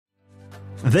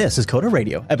This is Coda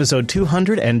Radio, episode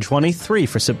 223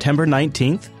 for September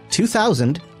 19th,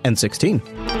 2016.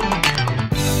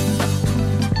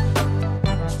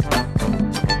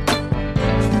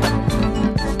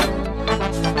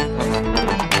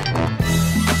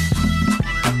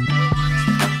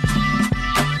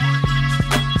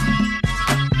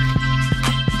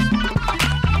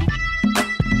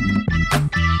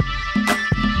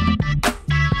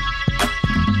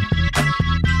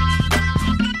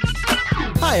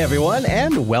 Hi, everyone,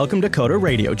 and welcome to Coda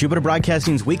Radio, Jupiter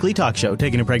Broadcasting's weekly talk show,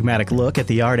 taking a pragmatic look at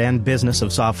the art and business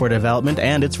of software development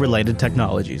and its related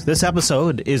technologies. This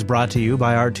episode is brought to you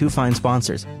by our two fine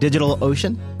sponsors,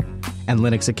 DigitalOcean and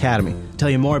Linux Academy. Tell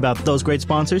you more about those great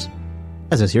sponsors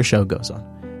as this here show goes on.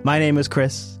 My name is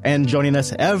Chris, and joining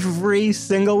us every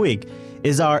single week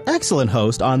is our excellent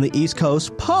host on the East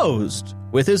Coast, Posed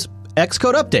with his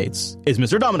Xcode updates, is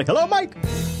Mr. Dominic. Hello, Mike.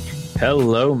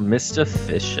 Hello, Mr.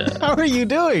 Fisher. How are you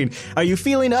doing? Are you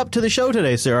feeling up to the show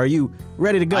today, sir? Are you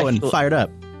ready to go and fired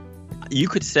up? You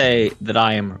could say that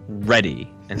I am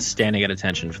ready and standing at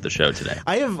attention for the show today.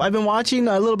 I've been watching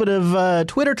a little bit of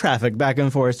Twitter traffic back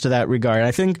and forth to that regard. I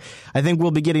think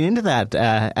we'll be getting into that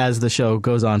as the show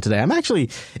goes on today. I'm actually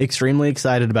extremely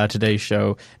excited about today's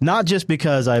show, not just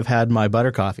because I've had my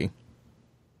butter coffee.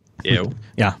 Ew.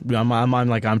 Yeah,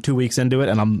 I'm 2 weeks into it,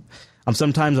 and I'm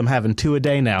having two a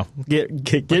day now.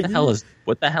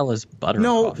 What the hell is butter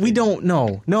coffee? We don't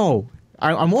know. No,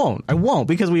 I won't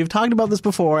because we've talked about this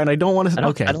before, and I don't want to.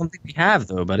 Okay, I don't think we have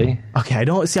though, buddy. Okay,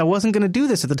 I wasn't going to do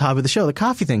this at the top of the show, the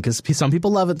coffee thing, because some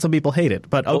people love it, some people hate it.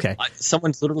 But okay,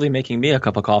 someone's literally making me a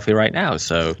cup of coffee right now,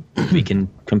 so we can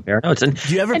compare notes. And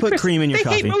do you ever put cream in your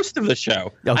coffee? They hate most of the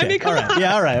show. Okay, all right.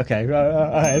 Yeah, all right. Okay,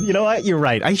 all right. You know what? You're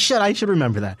right. I should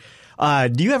remember that.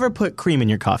 Do you ever put cream in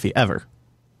your coffee ever?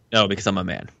 No, because I'm a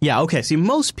man. Yeah, okay. See,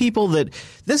 most people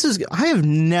I have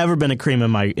never been a cream in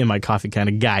my coffee kind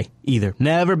of guy either.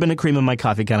 Never been a cream in my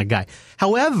coffee kind of guy.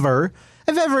 However,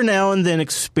 I've every now and then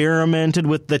experimented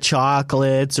with the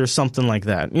chocolates or something like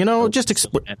that. You know, just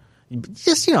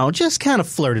kind of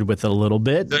flirted with it a little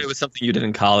bit. So it was something you did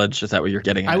in college. Is that what you're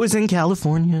getting at? I was in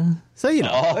California, so you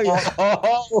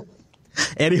know.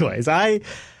 Anyways, I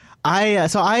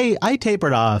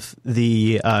tapered off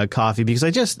the coffee because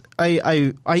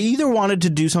I either wanted to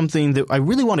do something that I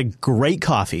really wanted great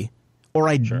coffee or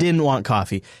I didn't want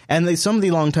coffee. And some of the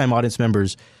longtime audience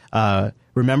members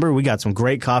remember we got some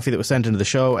great coffee that was sent into the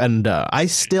show, and I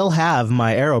still have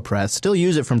my AeroPress, still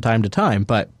use it from time to time.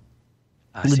 But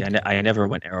see, I never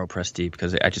went AeroPress deep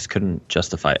because I just couldn't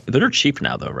justify it. They're cheap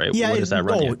now, though, right? Yeah, what does that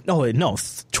run you? No,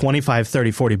 $25,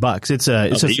 $30, $40.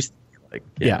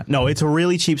 It's a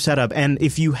really cheap setup, and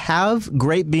if you have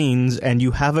great beans and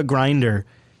you have a grinder,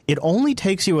 it only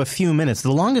takes you a few minutes.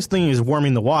 The longest thing is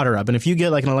warming the water up, and if you get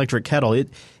like an electric kettle, it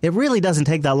really doesn't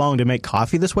take that long to make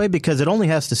coffee this way because it only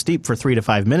has to steep for 3 to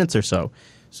 5 minutes or so.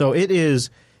 So it is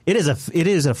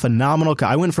a phenomenal.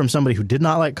 I went from somebody who did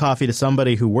not like coffee to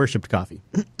somebody who worshipped coffee,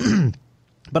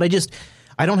 but I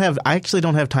actually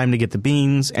don't have time to get the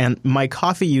beans, and my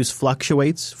coffee use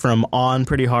fluctuates from on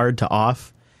pretty hard to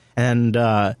off. And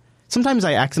sometimes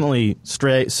I accidentally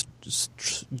stray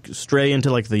into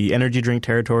like the energy drink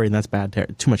territory, and that's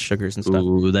bad. Too much sugars and stuff.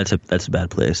 Ooh, that's a bad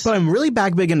place. But I'm really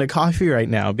back big into coffee right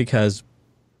now because,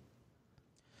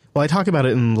 well, I talked about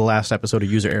it in the last episode of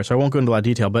User Error, so I won't go into a lot of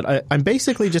detail. But I'm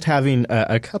basically just having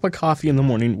a cup of coffee in the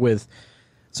morning with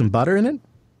some butter in it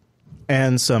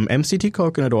and some MCT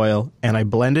coconut oil, and I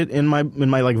blend it in my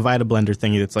like Vita blender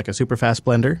thingy that's like a super fast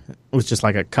blender. It's just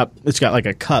like a cup. It's got like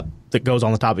a cup that goes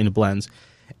on the top and it blends.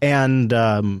 And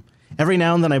every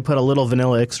now and then I put a little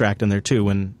vanilla extract in there too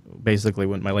when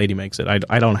my lady makes it.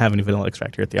 I don't have any vanilla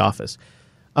extract here at the office.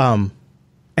 And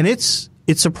it's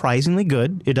surprisingly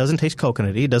good. It doesn't taste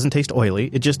coconutty. It doesn't taste oily.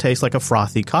 It just tastes like a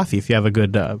frothy coffee if you have a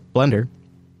good blender.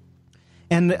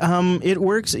 And it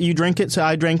works. You drink it. So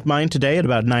I drank mine today at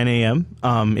about 9 a.m.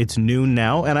 It's noon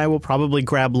now, and I will probably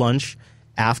grab lunch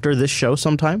after this show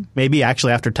sometime. Maybe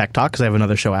actually after Tech Talk, because I have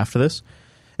another show after this.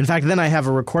 In fact, then I have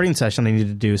a recording session I need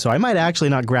to do, so I might actually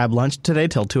not grab lunch today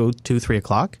till 3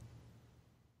 o'clock.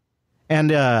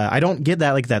 And I don't get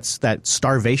that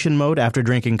starvation mode after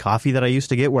drinking coffee that I used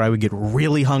to get, where I would get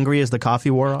really hungry as the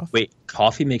coffee wore off. Wait,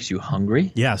 coffee makes you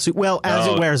hungry? Yeah. So, well, as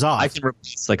it wears off. I can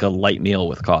replace like a light meal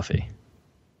with coffee.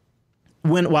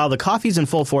 While the coffee's in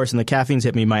full force and the caffeine's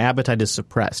hit me, my appetite is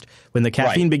suppressed. When the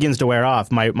caffeine begins to wear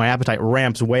off, my appetite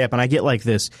ramps way up, and I get like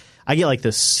this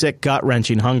sick gut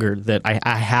wrenching hunger that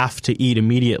I have to eat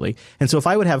immediately. And so if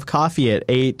I would have coffee at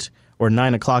 8 or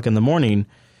 9 o'clock in the morning,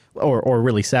 or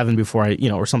really 7 before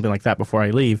or something like that before I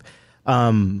leave,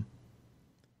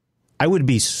 I would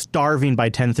be starving by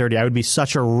 10:30. I would be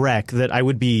such a wreck that I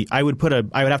would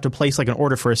have to place like an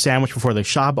order for a sandwich before the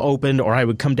shop opened, or I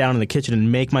would come down in the kitchen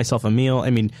and make myself a meal. I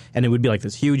mean, and it would be like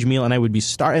this huge meal, and I would be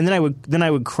and then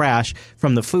I would crash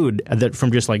from the food,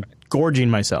 from just like gorging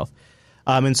myself.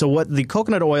 And so what the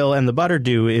coconut oil and the butter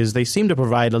do is they seem to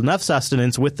provide enough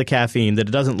sustenance with the caffeine that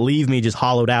it doesn't leave me just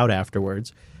hollowed out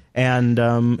afterwards. And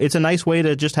it's a nice way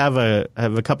to just have a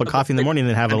cup of coffee in the morning and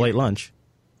then have a late lunch.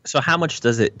 So how much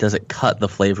does it cut the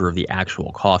flavor of the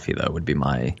actual coffee, though, would be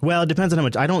my... Well, it depends on how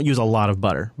much. I don't use a lot of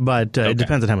butter, but It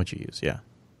depends on how much you use, yeah.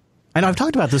 I know I've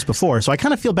talked about this before, so I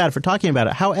kind of feel bad for talking about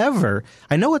it. However,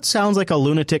 I know it sounds like a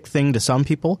lunatic thing to some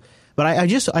people, but I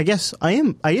guess I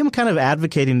am kind of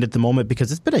advocating it at the moment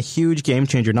because it's been a huge game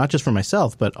changer, not just for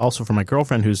myself, but also for my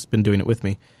girlfriend who's been doing it with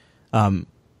me. And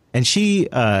she...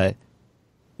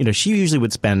 she usually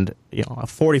would spend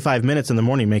 45 minutes in the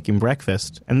morning making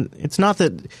breakfast, and it's not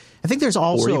that. I think there's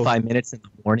also 45 minutes in the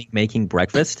morning making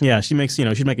breakfast. Yeah, she'd make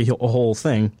a whole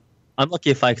thing. I'm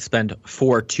lucky if I spend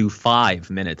 4 to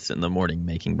 5 minutes in the morning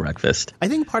making breakfast. I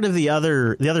think part of the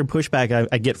other pushback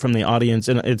I get from the audience,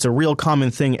 and it's a real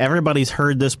common thing. Everybody's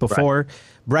heard this before. Right.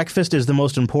 Breakfast is the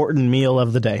most important meal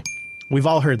of the day. We've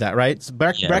all heard that, right? So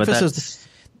breakfast is.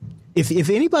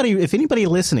 If anybody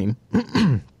listening.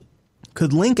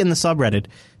 Could link in the subreddit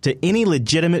to any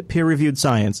legitimate peer-reviewed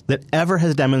science that ever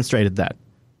has demonstrated that.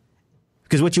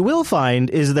 Because what you will find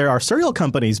is there are cereal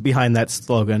companies behind that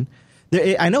slogan.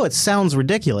 I know it sounds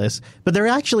ridiculous, but there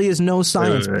actually is no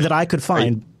science that I could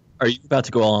find. Are you about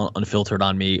to go all unfiltered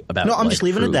on me about? No, I'm just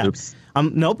leaving it at that.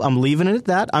 I'm leaving it at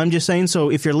that. I'm just saying.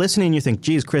 So if you're listening, you think,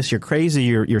 "Geez, Chris, you're crazy.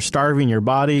 You're starving your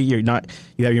body.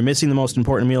 You're missing the most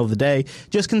important meal of the day."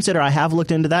 Just consider I have looked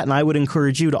into that, and I would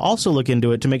encourage you to also look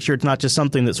into it to make sure it's not just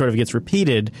something that sort of gets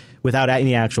repeated without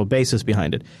any actual basis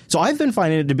behind it. So I've been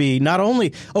finding it to be not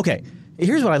only okay.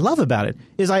 Here's what I love about it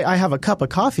is I have a cup of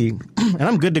coffee and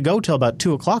I'm good to go till about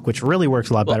 2 o'clock, which really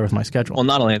works a lot better with my schedule. Well,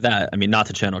 not only that, I mean, not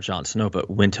to channel Jon Snow, but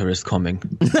winter is coming.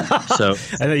 So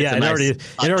yeah, it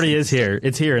already is here.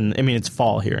 It's here, and I mean, it's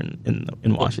fall here in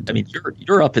Washington. I mean,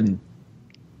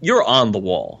 you're on the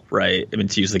wall, right? I mean,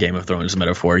 to use the Game of Thrones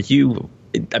metaphor, do you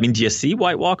see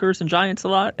White Walkers and giants a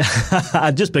lot?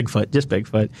 Just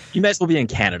Bigfoot. You might as well be in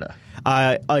Canada.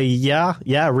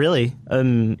 Yeah, really.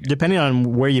 Depending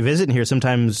on where you visit here,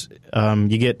 sometimes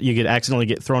you accidentally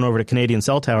get thrown over to Canadian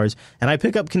cell towers, and I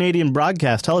pick up Canadian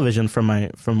broadcast television from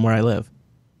where I live.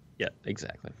 Yeah,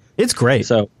 exactly. It's great.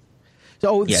 So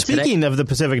yeah, speaking of the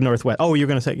Pacific Northwest, you're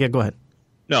going to say, yeah, go ahead.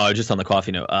 No, just on the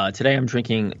coffee note. Today I'm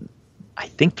drinking, I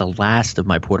think, the last of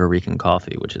my Puerto Rican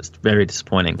coffee, which is very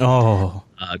disappointing. Oh,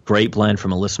 great blend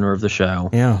from a listener of the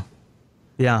show. Yeah.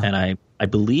 And I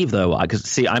believe, though, because,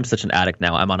 see, I'm such an addict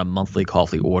now, I'm on a monthly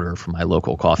coffee order from my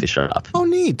local coffee shop. Oh,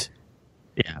 neat.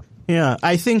 Yeah. Yeah,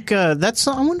 I think that's –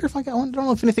 I don't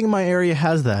know if anything in my area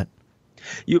has that.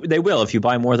 They will if you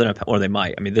buy more than a – or they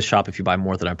might. I mean, this shop, if you buy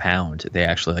more than a pound, they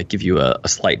actually give you a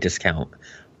slight discount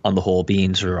on the whole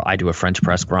beans, or I do a French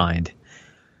press grind.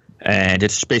 And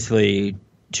it's basically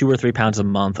 2 or 3 pounds a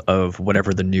month of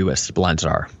whatever the newest blends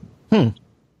are. Yes.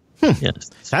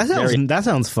 That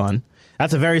sounds fun.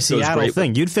 That's a very Seattle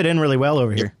thing. You'd fit in really well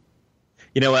over here.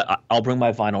 You know what? I'll bring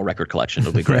my vinyl record collection.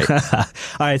 It'll be great. All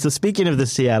right. So speaking of the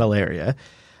Seattle area,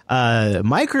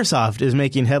 Microsoft is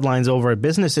making headlines over at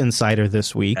Business Insider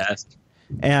this week. Yes.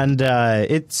 And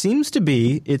it seems to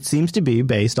be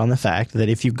based on the fact that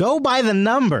if you go by the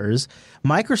numbers,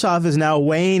 Microsoft is now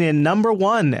weighing in number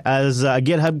one as a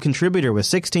GitHub contributor with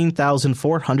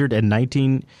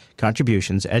 16,419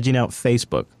 contributions, edging out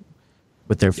Facebook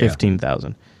with their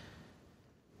 15,000.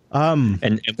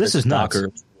 And this is Docker,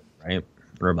 nuts, right?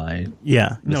 Or my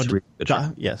yes,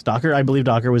 Docker. I believe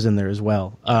Docker was in there as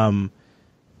well.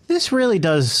 This really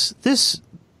does this.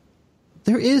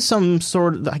 There is some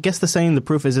sort of, I guess the saying, the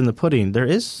proof is in the pudding. There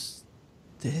is.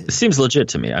 It seems legit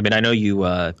to me. I mean, I know you.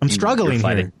 I'm struggling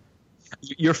here.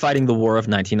 You're fighting the war of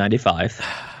 1995.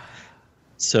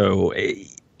 So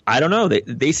I don't know.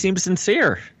 They seem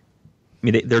sincere. I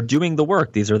mean, they're doing the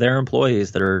work. These are their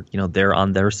employees that are, they're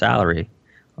on their salary,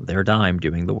 on their dime,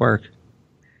 doing the work.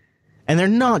 And they're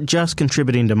not just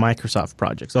contributing to Microsoft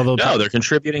projects, although they're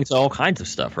contributing to all kinds of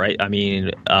stuff, right? I mean,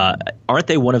 aren't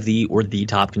they one of the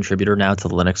top contributor now to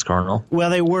the Linux kernel? Well,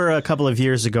 they were a couple of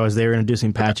years ago as they were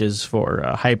introducing patches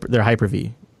for their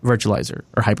Hyper-V virtualizer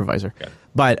or hypervisor. Okay.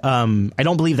 But I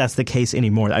don't believe that's the case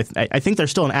anymore. I think they're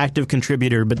still an active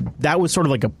contributor, but that was sort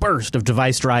of like a burst of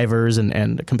device drivers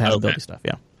and compatibility stuff.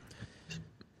 Yeah.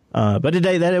 But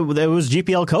today that was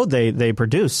GPL code they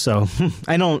produced, so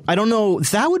I don't know.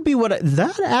 That would be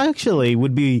that actually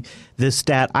would be the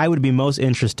stat I would be most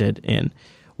interested in.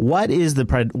 what is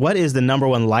the number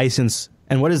one license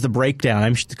and what is the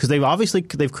breakdown? Because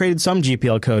they've created some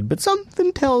GPL code, but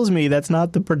something tells me that's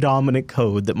not the predominant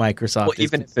code that Microsoft. Well,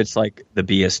 even if it's like the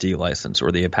BSD license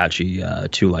or the Apache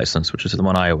 2 license, which is the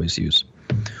one I always use,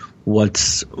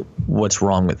 what's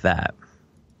wrong with that?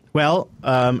 Well,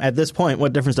 at this point,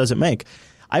 what difference does it make?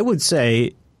 I would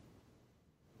say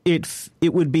it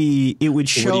would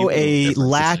show a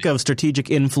lack of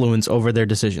strategic influence over their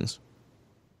decisions.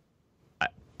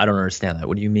 I don't understand that.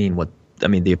 What do you mean?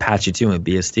 The Apache 2 and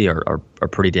BSD are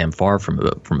pretty damn far from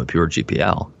a pure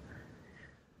GPL.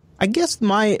 I guess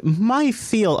my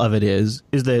feel of it is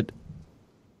that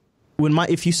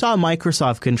if you saw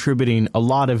Microsoft contributing a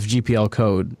lot of GPL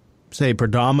code, say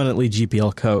predominantly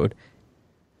GPL code,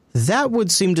 that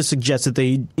would seem to suggest that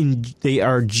they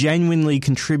are genuinely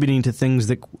contributing to things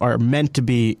that are meant to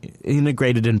be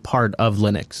integrated in part of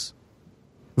Linux.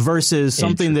 Versus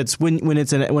something that's when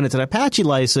it's an Apache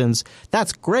license,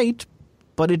 that's great,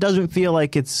 but it doesn't feel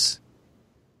like it's.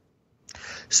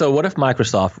 So what if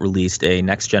Microsoft released a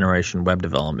next generation web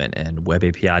development and web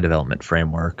API development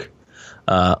framework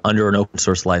under an open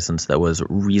source license that was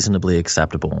reasonably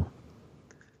acceptable?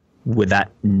 Would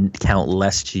that count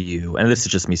less to you? And this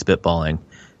is just me spitballing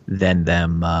than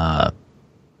them. I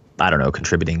don't know,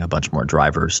 contributing a bunch more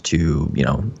drivers to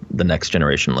the next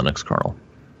generation Linux kernel.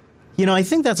 I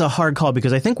think that's a hard call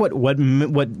because I think what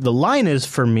the line is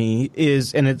for me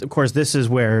is, and of course this is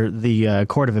where the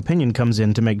court of opinion comes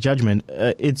in to make judgment.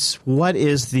 It's what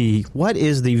is the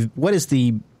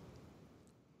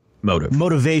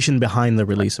motivation behind the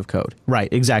release of code?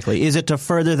 Right, exactly. Is it to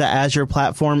further the Azure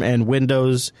platform and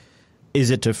Windows? Is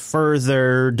it to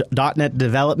further .NET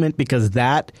development because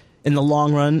that in the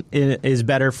long run is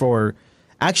better for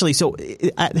actually? So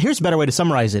here's a better way to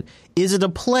summarize it: is it a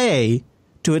play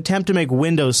to attempt to make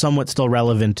Windows somewhat still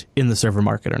relevant in the server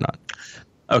market or not?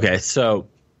 Okay, so,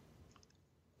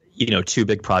 two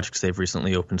big projects they've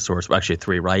recently open sourced, well, actually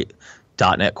three, right?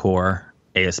 .NET Core,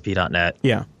 ASP.NET.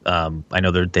 Yeah. I know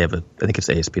they have I think it's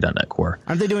ASP.NET Core.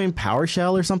 Aren't they doing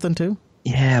PowerShell or something too?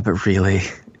 Yeah, but really,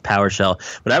 PowerShell.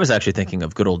 But I was actually thinking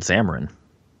of good old Xamarin.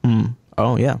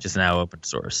 Oh, yeah. Which is now open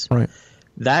source. Right.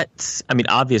 That's,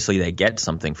 obviously they get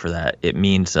something for that. It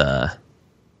means,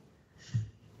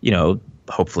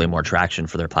 hopefully more traction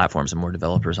for their platforms and more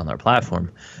developers on their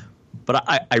platform. But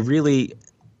I really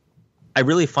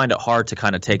find it hard to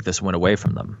kind of take this win away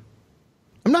from them.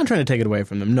 I'm not trying to take it away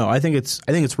from them. No, I think it's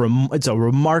a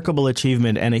remarkable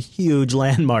achievement and a huge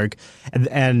landmark,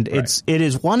 and right. It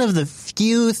is one of the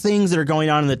few things that are going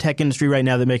on in the tech industry right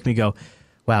now that make me go,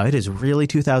 wow, it is really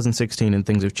 2016 and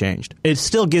things have changed. It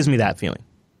still gives me that feeling.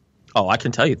 Oh, I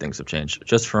can tell you things have changed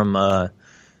just from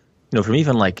from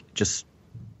even like just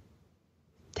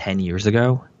 10 years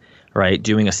ago, right?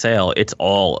 Doing a sale, it's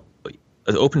all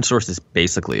open source is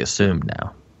basically assumed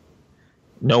now.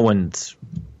 No one's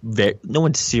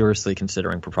seriously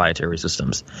considering proprietary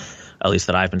systems, at least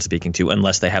that I've been speaking to,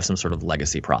 unless they have some sort of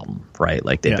legacy problem, right?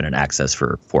 Like they've been in Access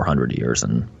for 400 years,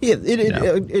 and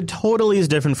it totally is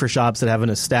different for shops that have an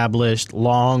established,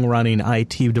 long-running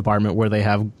IT department where they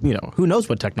have who knows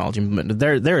what technology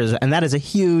there is, and that is a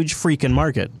huge freaking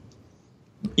market.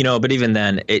 But even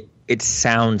then, it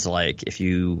sounds like if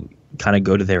you kind of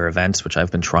go to their events, which I've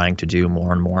been trying to do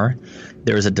more and more,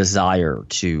 there's a desire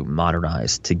to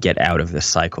modernize, to get out of this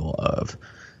cycle of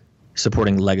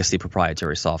supporting legacy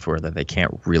proprietary software that they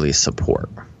can't really support.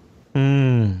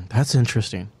 That's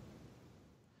interesting.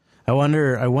 I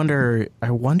wonder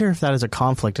if that is a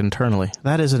conflict internally.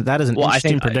 That is an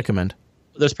interesting predicament.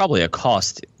 There's probably a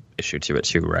cost issue to it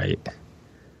too, right?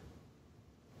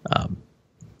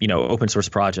 Open source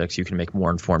projects, you can make more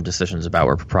informed decisions about,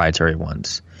 where proprietary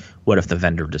ones, what if the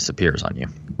vendor disappears on you?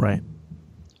 Right.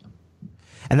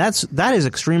 And that is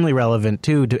extremely relevant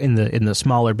too in the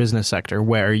smaller business sector,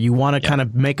 where you want to kind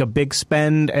of make a big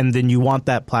spend, and then you want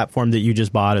that platform that you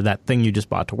just bought or that thing you just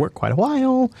bought to work quite a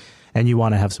while, and you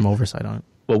want to have some oversight on it.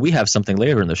 Well, we have something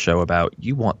later in the show about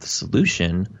you want the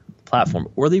solution platform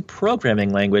or the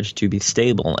programming language to be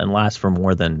stable and last for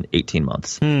more than 18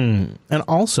 months. And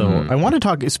also, I want to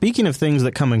talk, speaking of things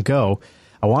that come and go,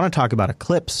 I want to talk about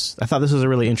Eclipse. I thought this was a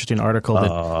really interesting article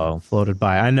that floated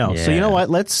by. I know. Yeah. So you know what?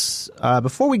 Let's,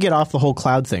 before we get off the whole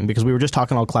cloud thing, because we were just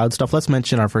talking all cloud stuff, let's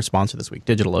mention our first sponsor this week,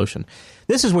 DigitalOcean.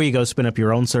 This is where you go spin up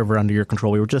your own server under your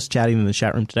control. We were just chatting in the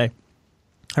chat room today.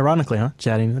 Ironically,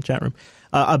 chatting in the chat room.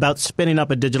 About spinning up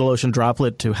a DigitalOcean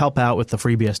droplet to help out with the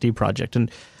FreeBSD project.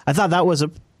 And I thought that was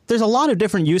there's a lot of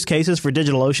different use cases for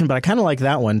DigitalOcean, but I kind of like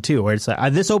that one too, where it's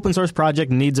like, this open source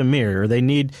project needs a mirror. They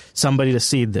need somebody to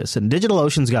seed this. And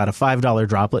DigitalOcean's got a $5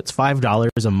 droplet. It's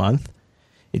 $5 a month.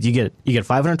 You get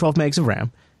 512 megs of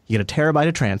RAM, You get a terabyte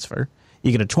of transfer.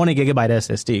 You get a 20 gigabyte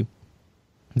SSD.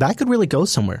 That could really go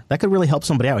somewhere. That could really help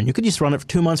somebody out. And you could just run it for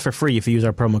 2 months for free if you use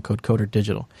our promo code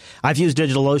CoderDigital. I've used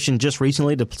DigitalOcean just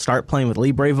recently to start playing with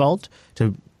LibreVault,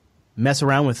 to mess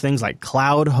around with things like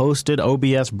cloud-hosted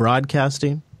OBS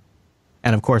broadcasting.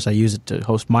 And, of course, I use it to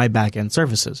host my back-end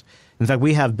services. In fact,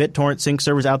 we have BitTorrent sync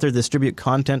servers out there that distribute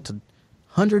content to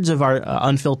hundreds of our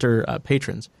unfiltered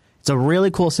patrons. It's a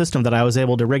really cool system that I was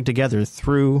able to rig together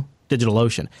through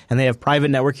DigitalOcean. And they have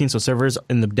private networking, so servers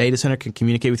in the data center can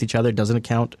communicate with each other. It doesn't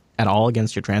account at all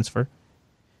against your transfer.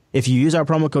 If you use our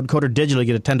promo code CoderDigital, you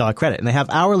get a $10 credit. And they have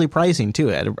hourly pricing,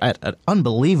 too, at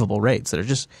unbelievable rates that are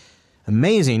just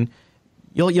amazing.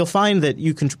 You'll find that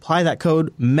you can apply that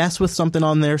code, mess with something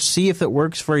on there, see if it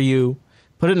works for you,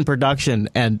 put it in production,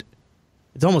 and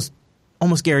it's almost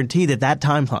guaranteed that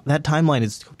timeline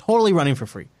is totally running for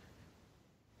free.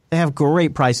 They have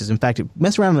great prices. In fact,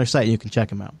 mess around on their site and you can check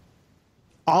them out.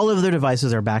 All of their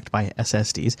devices are backed by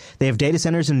SSDs. They have data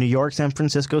centers in New York, San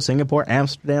Francisco, Singapore,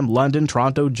 Amsterdam, London,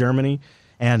 Toronto, Germany,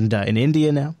 and in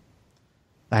India now.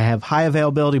 I have high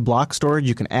availability block storage.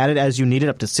 You can add it as you need it,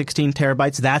 up to 16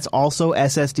 terabytes. That's also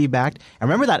SSD backed. And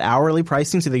remember that hourly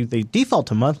pricing? So they default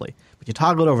to monthly, but you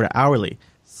toggle it over to hourly.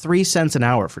 3 cents an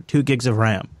hour for 2 gigs of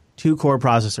RAM, 2-core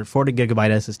processor, 40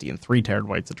 gigabyte SSD, and 3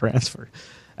 terabytes of transfer.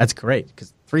 That's great,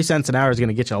 because 3 cents an hour is going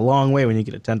to get you a long way when you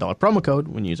get a $10 promo code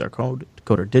when you use our code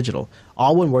CoderDigital.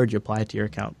 All one word, you apply it to your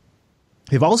account.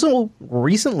 They've also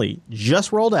recently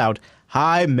just rolled out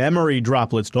high memory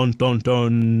droplets. Dun, dun,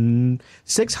 dun.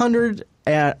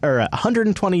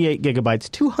 128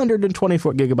 gigabytes,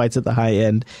 224 gigabytes at the high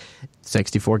end,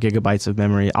 64 gigabytes of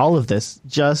memory. All of this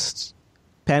just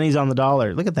pennies on the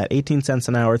dollar. Look at that, 18 cents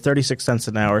an hour, 36 cents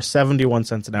an hour, 71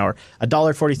 cents an hour,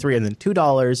 $1.43, and then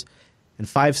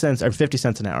 $2.05 or 50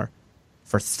 cents an hour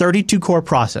for 32-core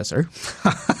processor,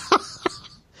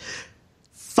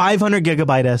 500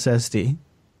 gigabyte SSD,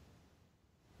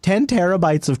 10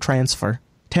 terabytes of transfer,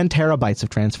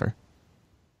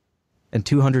 and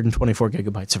 224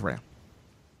 gigabytes of RAM.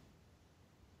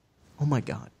 Oh my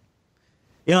God.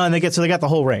 And they got the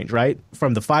whole range, right?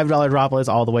 From the $5 droplets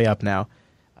all the way up now.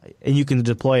 And you can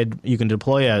deploy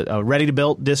a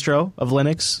ready-to-build distro of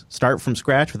Linux, start from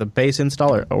scratch with a base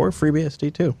installer or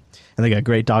FreeBSD too. And they got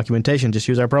great documentation. Just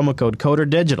use our promo code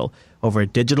CoderDigital over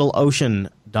at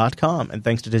DigitalOcean.com. And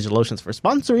thanks to DigitalOcean for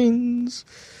sponsoring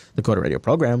the Coder Radio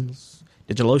programs.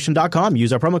 DigitalOcean.com.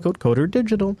 Use our promo code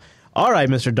CoderDigital. All right,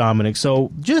 Mr. Dominic.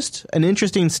 So just an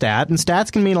interesting stat, and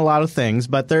stats can mean a lot of things,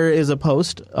 but there is a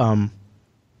post.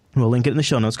 We'll link it in the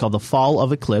show notes, called The Fall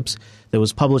of Eclipse, that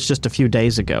was published just a few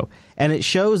days ago. And it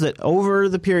shows that over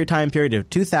the time period of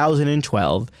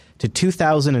 2012 to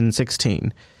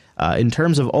 2016, in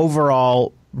terms of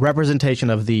overall representation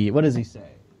of the, what does he say?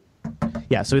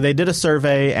 Yeah, so they did a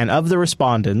survey, and of the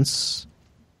respondents,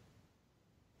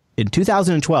 in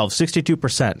 2012,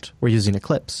 62% were using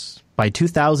Eclipse. By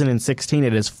 2016,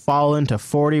 it has fallen to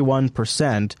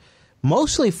 41%,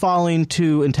 mostly falling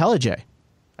to IntelliJ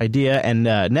IDEA, and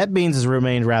NetBeans has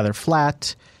remained rather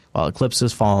flat, while Eclipse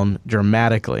has fallen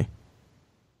dramatically.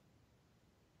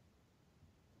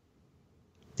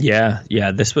 Yeah.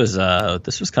 This was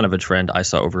kind of a trend I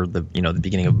saw over the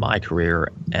beginning of my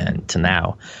career and to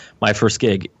now. My first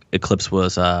gig, Eclipse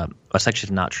was that's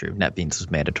actually not true. NetBeans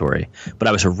was mandatory, but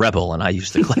I was a rebel and I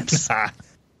used Eclipse.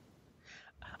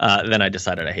 Then I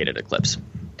decided I hated Eclipse.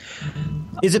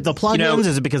 Is it the plugins?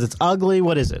 Is it because it's ugly?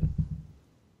 What is it?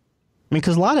 I mean,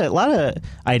 because a lot of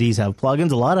IDs have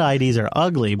plugins. A lot of IDs are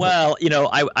ugly. Well,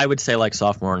 I would say like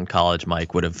sophomore in college,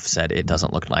 Mike would have said it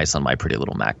doesn't look nice on my pretty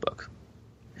little MacBook.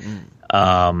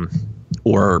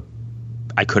 Or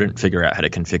I couldn't figure out how to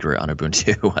configure it on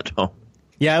Ubuntu at home.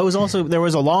 Yeah, it was also, there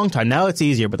was a long time. Now it's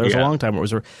easier, but there was a long time where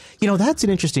it was, that's an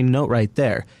interesting note right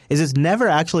there, is it's never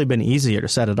actually been easier to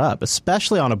set it up,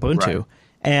 especially on Ubuntu. Right.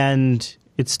 And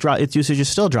its usage is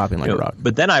still dropping like a rock.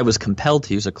 But then I was compelled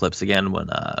to use Eclipse again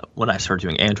when I started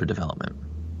doing Android development.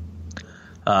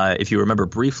 If you remember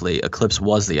briefly, Eclipse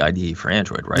was the IDE for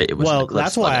Android, right? It was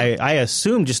that's why I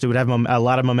assumed just it would have a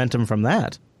lot of momentum from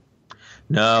that.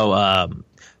 No.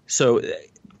 So,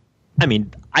 I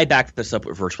mean, I backed this up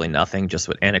with virtually nothing, just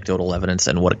with anecdotal evidence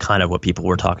and what people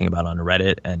were talking about on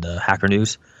Reddit and Hacker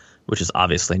News, which is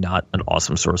obviously not an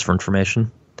awesome source for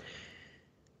information.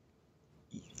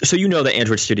 So that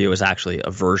Android Studio is actually a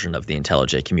version of the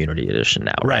IntelliJ Community Edition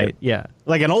now, right? Yeah,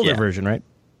 like an older version, right?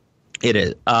 It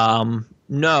is.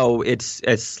 No, it's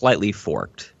slightly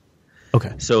forked.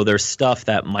 Okay. So there's stuff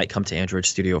that might come to Android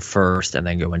Studio first and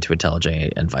then go into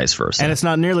IntelliJ and vice versa. And it's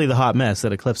not nearly the hot mess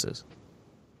that Eclipse is.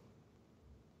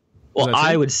 Well,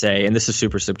 I would say, and this is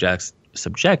super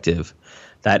subjective,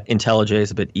 that IntelliJ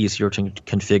is a bit easier to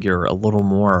configure, a little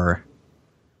more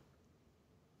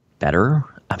better.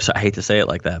 I'm sorry, I hate to say it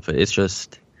like that, but it's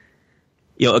just,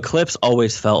 Eclipse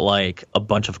always felt like a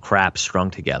bunch of crap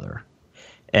strung together.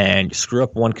 And you screw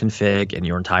up one config and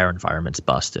your entire environment's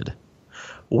busted.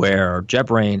 Where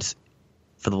JetBrains,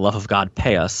 for the love of God,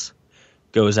 pay us,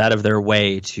 goes out of their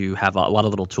way to have a lot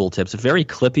of little tooltips, very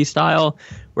Clippy style,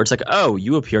 where it's like, oh,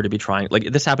 you appear to be trying,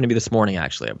 like this happened to me this morning,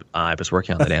 actually. I was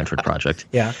working on that Android project.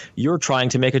 Yeah. You're trying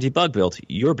to make a debug build.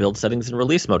 Your build settings in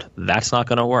release mode. That's not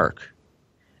going to work.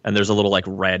 And there's a little like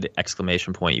red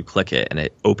exclamation point. You click it and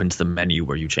it opens the menu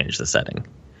where you change the setting,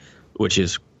 which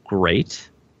is great.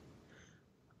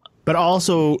 But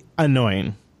also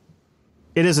annoying.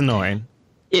 It is annoying.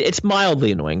 It's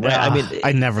mildly annoying, right?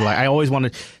 I mean, I always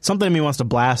wanted, something in me wants to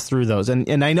blast through those.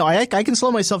 And I know I can slow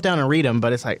myself down and read them,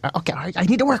 but it's like, okay, I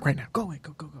need to work right now. Go away,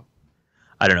 go.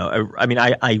 I don't know. I mean,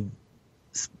 I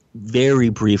very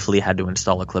briefly had to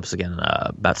install Eclipse again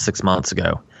about 6 months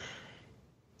ago.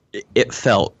 It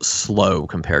felt slow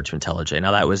compared to IntelliJ.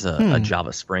 Now, that was a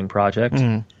Java Spring project.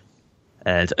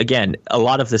 And again, a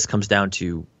lot of this comes down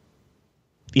to,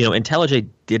 IntelliJ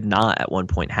did not at one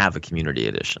point have a community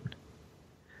edition.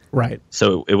 Right.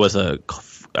 So it was a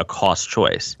cost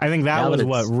choice. I think that was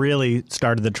what really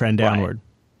started the trend downward.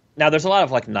 Right. Now, there's a lot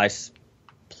of like nice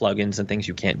plugins and things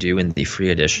you can't do in the free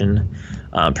edition,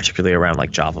 particularly around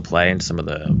like Java Play and some of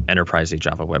the enterprise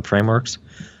Java web frameworks.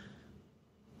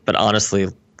 But honestly,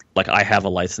 like I have a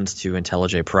license to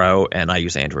IntelliJ Pro and I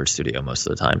use Android Studio most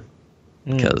of the time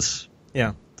because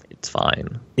it's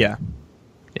fine. Yeah.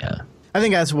 Yeah. I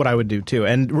think that's what I would do too.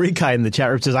 And Rikai in the chat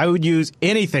room says I would use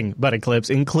anything but Eclipse,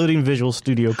 including Visual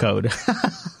Studio Code.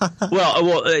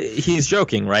 well, he's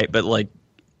joking, right? But like,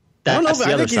 that's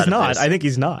the other side of this. I think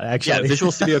he's not actually. Yeah,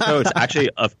 Visual Studio Code is actually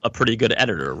a pretty good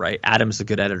editor, right? Adam's a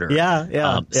good editor.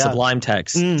 Yeah. Sublime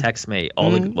Text, TextMate,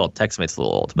 TextMate's a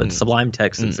little old, but Sublime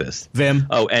Text exists. Vim.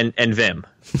 Oh, and Vim.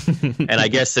 And I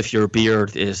guess if your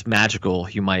beard is magical,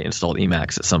 you might install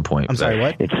Emacs at some point. I'm sorry,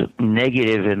 what? It's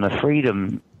negative in the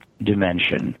freedom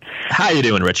dimension. How you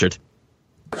doing, Richard?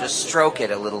 Just stroke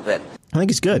it a little bit. I think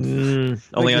he's good.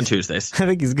 Only on Tuesdays. I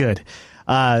think he's good.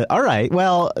 All right.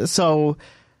 Well, so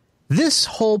this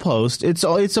whole post, it's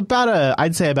about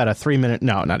I'd say about a 3 minute.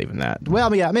 No, not even that.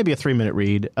 Well, yeah, maybe a 3 minute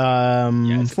read. 4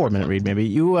 minute read, maybe.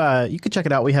 You could check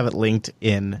it out. We have it linked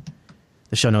in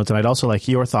the show notes, and I'd also like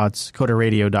your thoughts.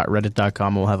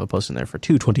 Coderradio.reddit.com. We'll have a post in there for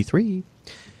 223.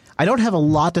 I don't have a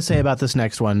lot to say about this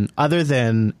next one, other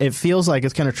than it feels like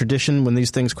it's kind of tradition when these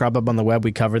things crop up on the web.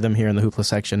 We cover them here in the Hoopla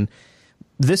section.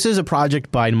 This is a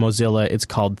project by Mozilla. It's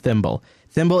called Thimble.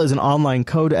 Thimble is an online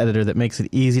code editor that makes it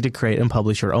easy to create and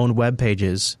publish your own web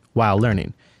pages while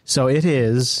learning. So it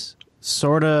is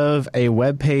sort of a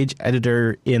web page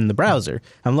editor in the browser.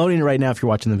 I'm loading it right now if you're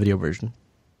watching the video version.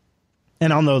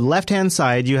 And on the left-hand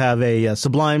side, you have a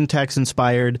Sublime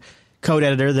Text-inspired code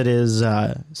editor that is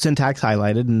syntax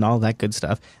highlighted and all that good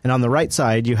stuff. And on the right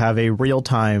side, you have a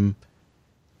real-time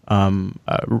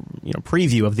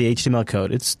preview of the HTML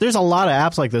code. There's a lot of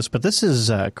apps like this, but this is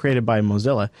created by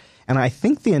Mozilla. And I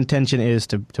think the intention is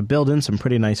to build in some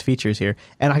pretty nice features here.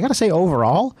 And I got to say,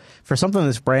 overall, for something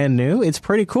that's brand new, it's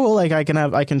pretty cool. Like I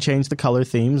can change the color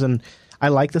themes, and I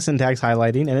like the syntax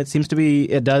highlighting. And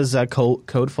it does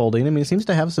code folding. I mean, it seems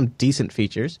to have some decent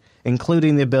features,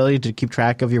 including the ability to keep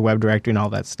track of your web directory and all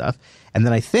that stuff. And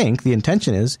then I think the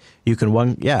intention is you can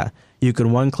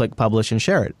one-click publish and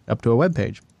share it up to a web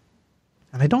page.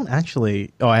 And I don't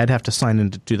actually. I'd have to sign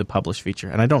in to do the publish feature,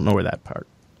 and I don't know where that part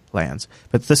lands.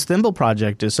 But this Thimble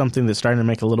project is something that's starting to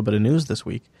make a little bit of news this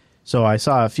week. So I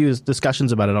saw a few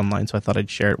discussions about it online, so I thought I'd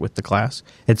share it with the class.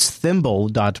 It's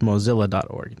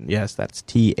thimble.mozilla.org. Yes, that's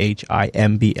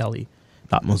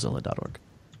THIMBLE.mozilla.org.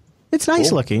 It's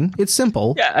nice looking. It's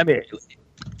simple. Yeah, I mean,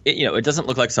 it doesn't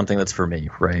look like something that's for me,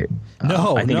 right?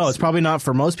 No, it's probably not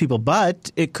for most people,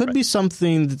 but it could be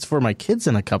something that's for my kids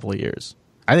in a couple of years.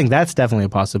 I think that's definitely a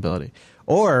possibility.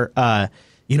 Or,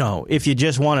 if you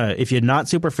just want to, if you're not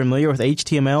super familiar with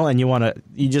HTML and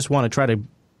you just want to try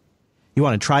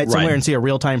it somewhere and see a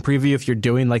real time preview if you're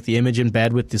doing like the image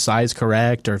embed with the size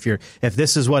correct, or if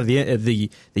this is what the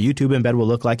YouTube embed will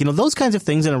look like, those kinds of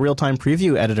things in a real time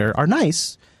preview editor are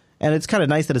nice, and it's kind of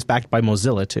nice that it's backed by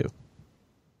Mozilla too.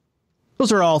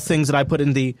 Those are all things that I put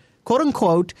in the quote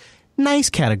unquote nice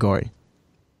category.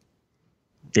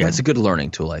 Yeah, it's a good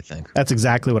learning tool, I think. That's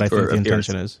exactly what I think the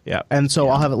intention is. Yeah, and so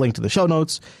I'll have it linked to the show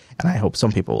notes, and I hope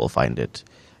some people will find it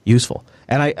useful.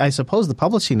 And I suppose the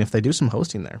publishing, if they do some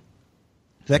hosting there,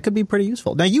 that could be pretty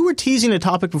useful. Now, you were teasing a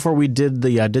topic before we did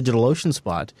the DigitalOcean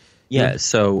spot. Yeah,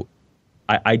 so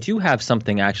I do have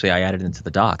something actually I added into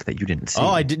the doc that you didn't see. Oh,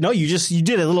 I did. No, you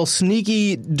did a little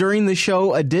sneaky during the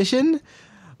show addition. Is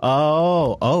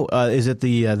it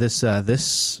the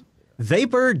this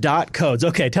Vapor.codes?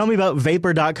 Okay, tell me about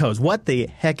Vapor.codes. What the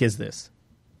heck is this?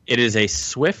 It is a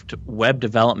Swift web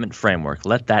development framework.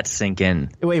 Let that sink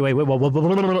in. Wait,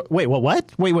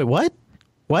 what?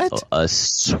 What? A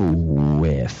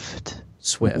Swift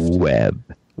web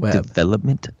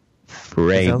development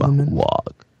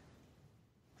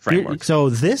framework. So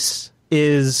this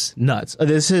is nuts.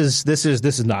 This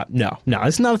is not. No,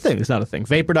 it's not a thing. It's not a thing.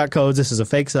 Vapor.codes. This is a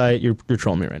fake site. You're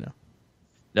trolling me right now.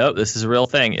 Nope, this is a real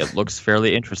thing. It looks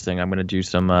fairly interesting. I'm going to do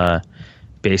some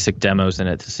basic demos in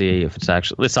it to see if it's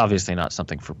actually. It's obviously not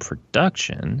something for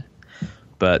production,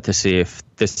 but to see if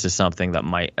this is something that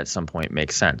might at some point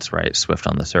make sense. Right, Swift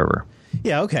on the server.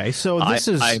 Yeah. Okay. So this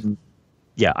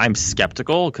I'm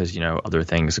skeptical because other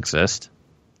things exist.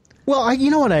 Well,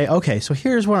 so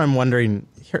here's where I'm wondering.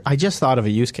 I just thought of a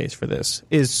use case for this.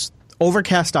 Is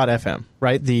Overcast.fm,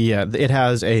 right? It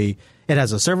has a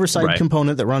server-side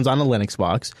component that runs on a Linux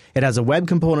box. It has a web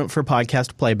component for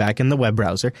podcast playback in the web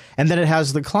browser, and then it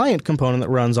has the client component that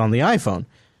runs on the iPhone.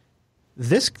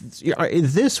 This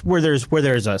where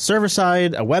there's a server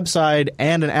side, a web side,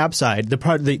 and an app side.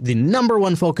 The number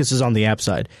one focus is on the app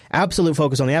side. Absolute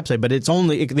focus on the app side, but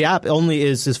the app only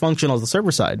is as functional as the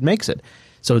server side makes it.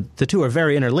 So the two are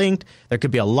very interlinked. There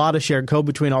could be a lot of shared code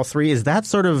between all three. Is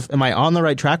that am I on the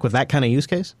right track with that kind of use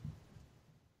case?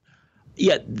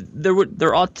 Yeah,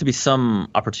 there ought to be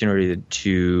some opportunity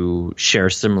to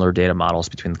share similar data models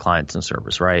between the clients and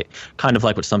servers, right? Kind of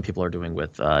like what some people are doing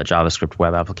with JavaScript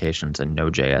web applications and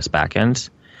Node.js backends.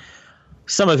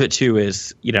 Some of it, too,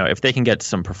 is, if they can get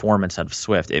some performance out of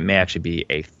Swift, it may actually be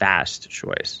a fast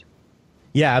choice.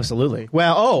 Yeah, absolutely.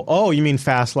 Well, you mean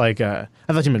fast like I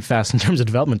thought you meant fast in terms of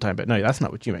development time, but no, that's not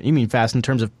what you meant. You mean fast in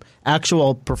terms of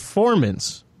actual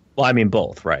performance. Well, I mean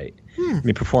both, right? I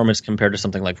mean performance compared to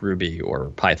something like Ruby or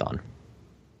Python.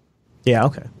 Yeah,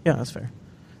 okay. Yeah, that's fair.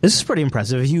 This is pretty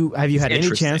impressive. Have you had any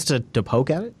chance to poke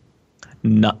at it?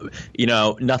 No,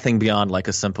 nothing beyond like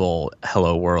a simple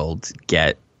hello world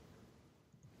get,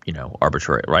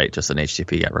 arbitrary, right? Just an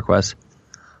HTTP GET request.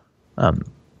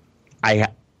 I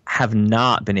have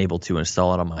not been able to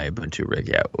install it on my Ubuntu rig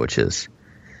yet, which is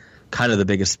kind of the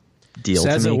biggest deal to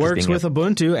me. Says it works with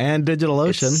Ubuntu and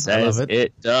DigitalOcean. I love it.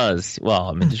 It does.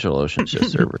 Well, DigitalOcean's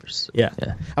just servers. Yeah.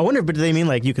 I wonder, but do they mean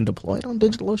like you can deploy it on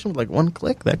DigitalOcean with like one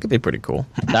click? That could be pretty cool.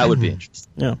 That would be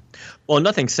interesting. Yeah. Well,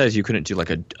 nothing says you couldn't do like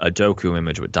a Doku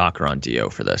image with Docker on Do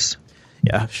for this.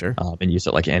 Yeah, sure. And use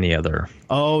it like any other.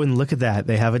 Oh, and look at that.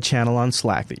 They have a channel on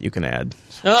Slack that you can add.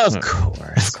 Of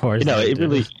course.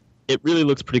 It really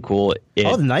looks pretty cool.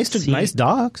 Nice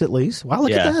docs, at least. Wow,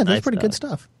 look at that. That's nice pretty good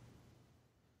stuff.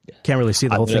 Yeah. Can't really see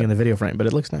the whole thing in the video frame, but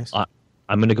it looks nice.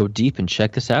 I'm going to go deep and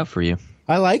check this out for you.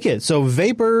 I like it. So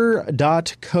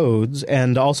Vapor.codes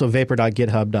and also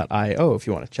Vapor.github.io if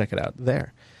you want to check it out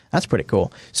there. That's pretty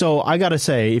cool. So I got to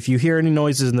say, if you hear any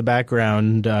noises in the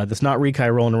background that's not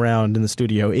Rikai rolling around in the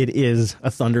studio, it is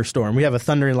a thunderstorm. We have a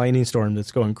thunder and lightning storm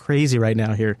that's going crazy right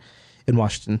now here in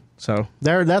Washington. So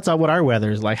that's what our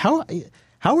weather is like. How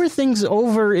are things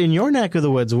over in your neck of the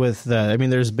woods with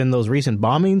there's been those recent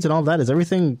bombings and all that. Is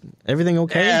everything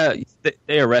okay? Yeah,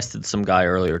 they arrested some guy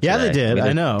earlier today. Yeah, they did.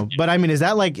 I know. But is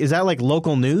that like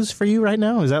local news for you right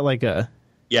now? Is that like a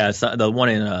Yeah, it's the one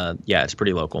in it's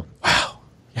pretty local. Wow.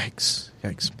 Yikes.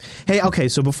 Hey, okay,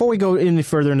 so before we go any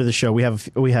further into the show, we have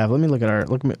let me look at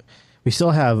we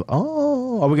still have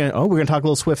we're going to talk a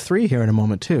little Swift 3 here in a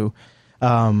moment too.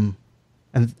 All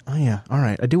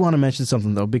right. I do want to mention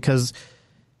something though, because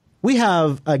we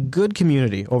have a good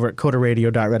community over at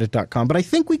coderradio.reddit.com, but I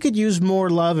think we could use more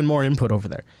love and more input over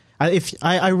there.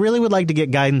 I really would like to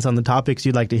get guidance on the topics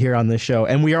you'd like to hear on this show,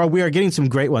 and we are getting some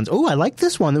great ones. Oh, I like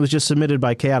this one that was just submitted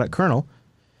by Chaotic Kernel.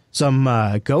 Some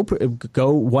Go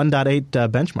 1.8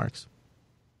 benchmarks,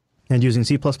 and using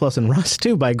C++ and Rust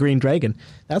too by Green Dragon.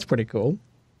 That's pretty cool.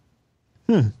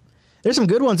 There's some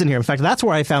good ones in here. In fact, that's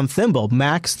where I found Thimble.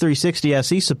 Max 360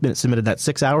 SE submitted that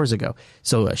 6 hours ago.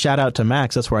 So shout out to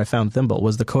Max. That's where I found Thimble,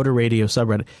 was the Coder Radio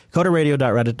subreddit,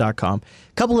 coderradio.reddit.com.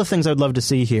 A couple of things I'd love to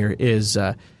see here is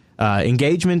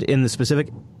engagement in the specific.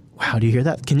 Wow, do you hear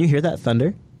that? Can you hear that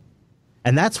thunder?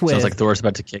 And that's with. Sounds like Thor's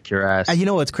about to kick your ass. You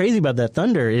know what's crazy about that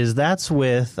thunder is that's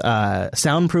with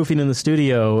soundproofing in the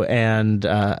studio and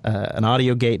an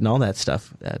audio gate and all that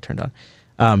stuff turned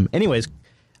on. Anyways.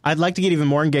 I'd like to get even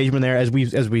more engagement there as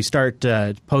we start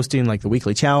posting like the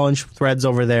weekly challenge threads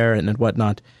over there and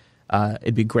whatnot.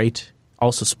 It'd be great.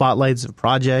 Also, spotlights of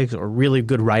projects or really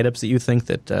good write-ups that you think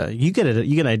that you get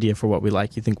an idea for what we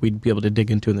like. You think we'd be able to dig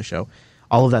into in the show.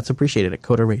 All of that's appreciated at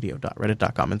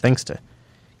coderradio.reddit.com. And thanks to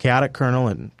Chaotic Kernel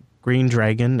and Green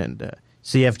Dragon and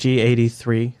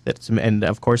CFG83, and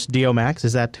of course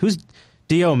DOMax. Who's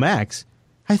DOMax?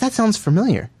 That sounds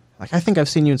familiar. Like, I think I've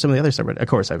seen you in some of the other subreddits. Of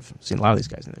course, I've seen a lot of these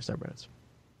guys in their subreddits.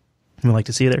 We'd like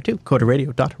to see you there too.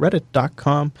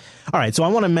 coderradio.reddit.com. All right, so I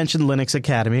want to mention Linux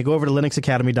Academy. Go over to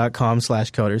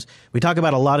linuxacademy.com/coders. We talk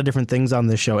about a lot of different things on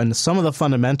this show, and some of the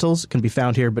fundamentals can be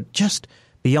found here, but just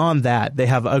beyond that, they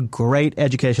have a great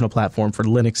educational platform for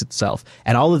Linux itself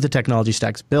and all of the technology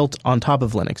stacks built on top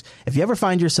of Linux. If you ever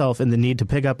find yourself in the need to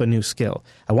pick up a new skill,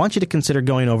 I want you to consider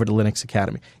going over to Linux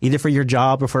Academy, either for your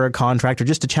job or for a contract or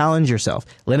just to challenge yourself.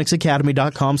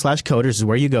 linuxacademy.com/coders is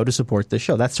where you go to support this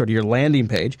show. That's sort of your landing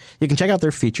page. You can check out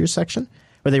their features section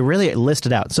where they really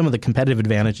listed out some of the competitive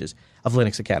advantages of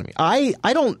Linux Academy.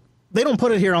 They don't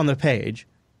put it here on the page.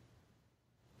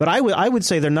 But I would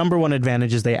say their number one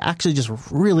advantage is they actually just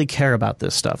really care about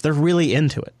this stuff. They're really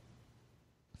into it.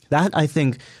 That, I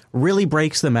think, really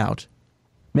breaks them out,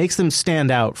 makes them stand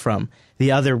out from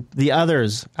the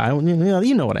others.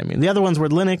 You know what I mean. The other ones where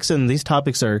Linux and these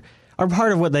topics are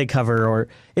part of what they cover, or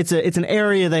it's an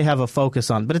area they have a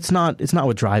focus on. But it's not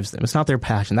what drives them. It's not their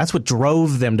passion. That's what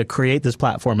drove them to create this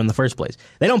platform in the first place.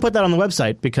 They don't put that on the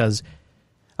website because,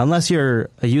 unless you're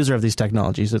a user of these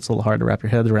technologies, it's a little hard to wrap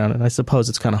your head around, and I suppose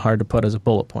it's kind of hard to put as a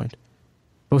bullet point.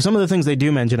 But some of the things they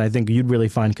do mention I think you'd really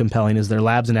find compelling is their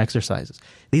labs and exercises.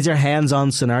 These are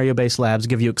hands-on, scenario-based labs,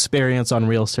 give you experience on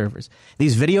real servers.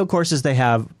 These video courses they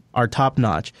have are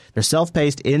top-notch. They're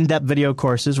self-paced, in-depth video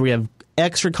courses where you have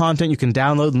extra content you can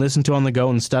download and listen to on the go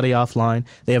and study offline.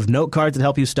 They have note cards that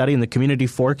help you study, and the community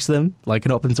forks them like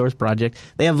an open source project.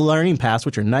 They have learning paths,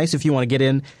 which are nice if you want to get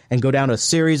in and go down a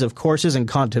series of courses and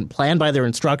content planned by their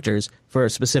instructors for a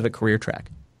specific career track.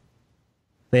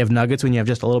 They have nuggets when you have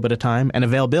just a little bit of time, and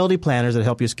availability planners that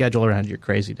help you schedule around your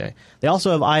crazy day. They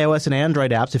also have iOS and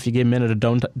Android apps if you get a minute of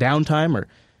downtime, or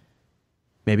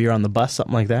maybe you're on the bus,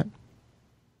 something like that.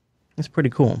 It's pretty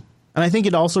cool. And I think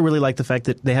you'd also really like the fact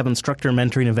that they have instructor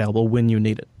mentoring available when you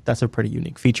need it. That's a pretty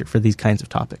unique feature for these kinds of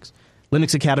topics.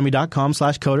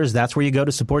 linuxacademy.com/coders, that's where you go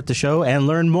to support the show and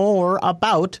learn more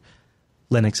about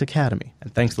Linux Academy.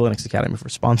 And thanks to Linux Academy for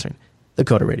sponsoring the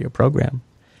Coder Radio program.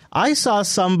 I saw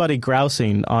somebody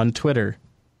grousing on Twitter.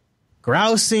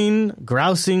 Grousing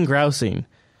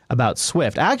about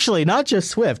Swift. Actually, not just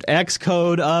Swift,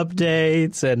 Xcode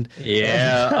updates and the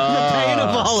pain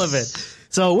of all of it.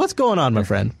 So what's going on, my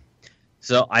friend?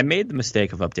 So I made the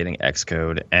mistake of updating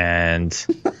Xcode, and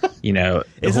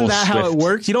isn't that how it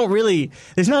works? You don't really.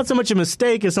 It's not so much a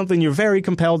mistake as something you're very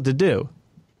compelled to do.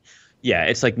 Yeah,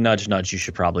 it's like nudge, nudge. You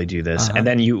should probably do this, and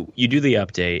then you do the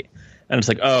update, and it's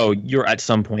like, oh, you're at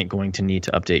some point going to need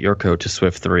to update your code to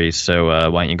Swift 3. So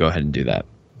why don't you go ahead and do that?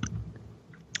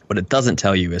 What it doesn't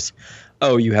tell you is,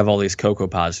 oh, you have all these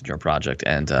CocoaPods in your project,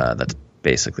 and that's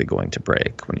basically going to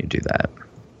break when you do that.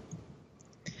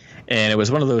 And it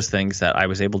was one of those things that I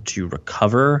was able to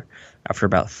recover after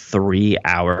about 3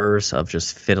 hours of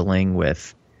just fiddling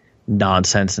with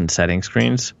nonsense and setting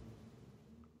screens.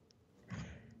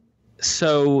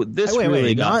 So this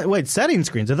wait, setting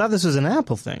screens? I thought this was an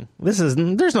Apple thing.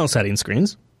 There's no setting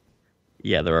screens.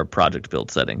 Yeah, there are project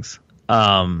build settings.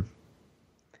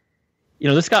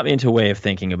 This got me into a way of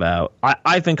thinking about.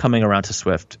 I've been coming around to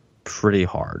Swift pretty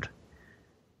hard,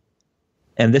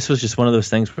 and this was just one of those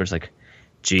things where it's like,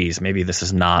 geez, maybe this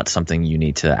is not something you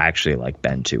need to actually like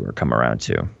bend to or come around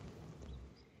to.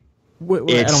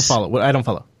 I don't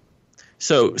follow.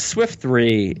 So Swift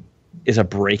 3 is a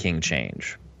breaking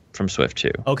change from Swift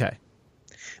 2. Okay.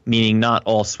 Meaning not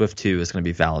all Swift 2 is going to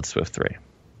be valid Swift 3.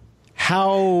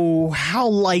 How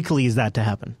likely is that to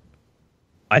happen?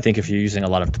 I think if you're using a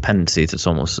lot of dependencies, it's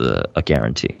almost a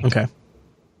guarantee. Okay.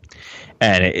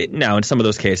 And now in some of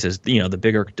those cases, the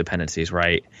bigger dependencies,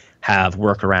 right, have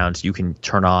workarounds. You can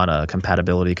turn on a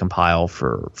compatibility compile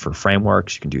for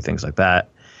frameworks. You can do things like that.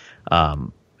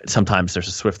 Sometimes there's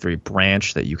a Swift 3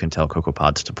 branch that you can tell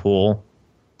CocoaPods to pull.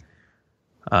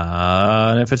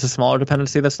 And if it's a smaller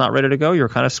dependency that's not ready to go, you're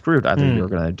kind of screwed. Either you're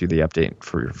going to do the update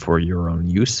for your own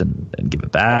use and give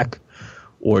it back,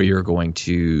 or you're going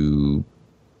to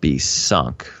be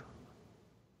sunk.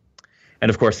 And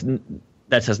of course,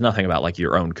 that says nothing about like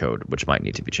your own code, which might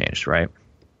need to be changed, right?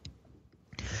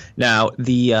 Now,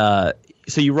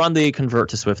 so you run the convert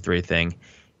to Swift 3 thing.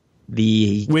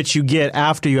 Which you get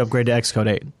after you upgrade to Xcode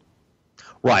 8.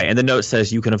 Right, and the note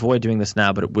says you can avoid doing this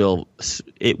now, but it will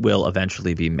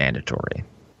eventually be mandatory.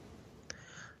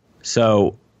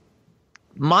 So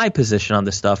my position on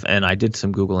this stuff, and I did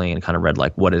some Googling and kind of read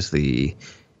like what is the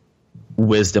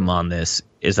wisdom on this,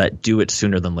 is that do it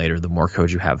sooner than later. The more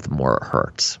code you have, the more it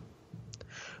hurts.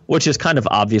 which is kind of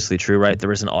obviously true, right?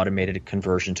 There is an automated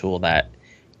conversion tool that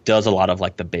does a lot of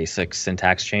like the basic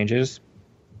syntax changes.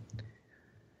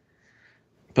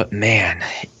 But man,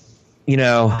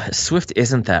 Swift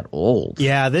isn't that old.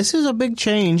 Yeah, this is a big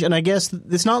change, and I guess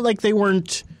it's not like they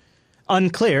weren't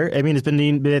unclear. I mean,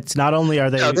 it's not only are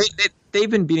they... No, they've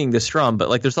been beating this drum, but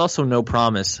like there's also no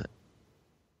promise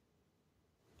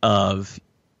of,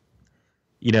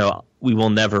 we will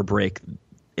never break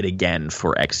it again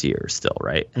for X years still,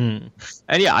 right? And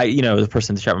yeah, the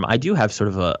person in the chat room, I do have sort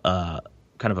of a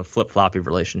kind of a flip-floppy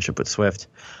relationship with Swift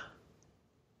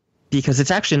because it's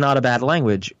actually not a bad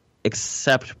language,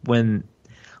 except when,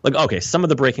 like, okay, some of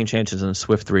the breaking changes in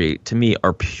Swift 3 to me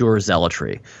are pure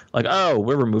zealotry. Like, oh,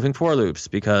 we're removing for loops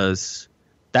because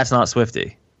that's not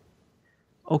Swifty.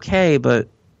 Okay, but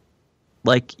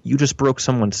like you just broke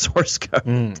someone's source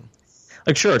code.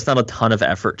 Like, sure, it's not a ton of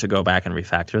effort to go back and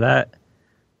refactor that,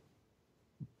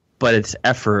 but it's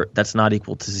effort that's not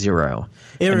equal to zero.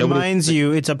 It reminds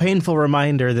you, it's a painful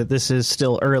reminder that this is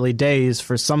still early days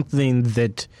for something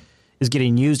that is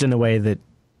getting used in a way that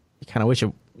you kind of wish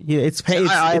it. It's a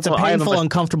painful,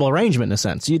 uncomfortable arrangement in a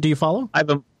sense. Do you follow? I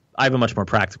have a much more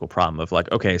practical problem of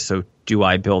like, okay, so do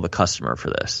I bill the customer for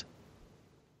this?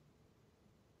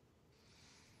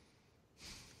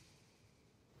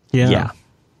 Yeah.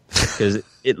 Because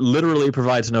it literally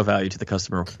provides no value to the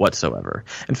customer whatsoever.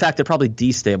 In fact, it probably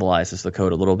destabilizes the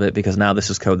code a little bit because now this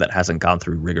is code that hasn't gone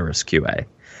through rigorous QA.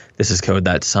 This is code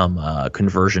that some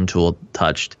conversion tool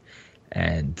touched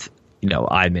and,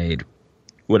 I made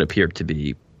what appeared to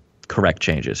be correct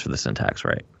changes for the syntax,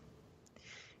 right?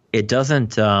 It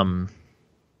doesn't,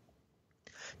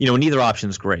 neither option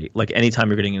is great. Like anytime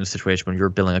you're getting in a situation when you're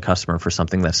billing a customer for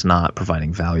something that's not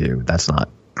providing value, that's not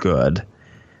good.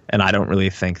 And I don't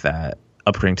really think that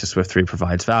upgrading to Swift 3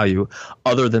 provides value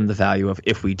other than the value of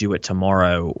if we do it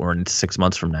tomorrow or in 6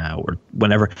 months from now or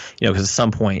whenever, because at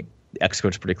some point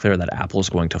Xcode's pretty clear that Apple is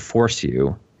going to force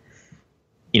you.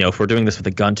 If we're doing this with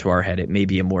a gun to our head, it may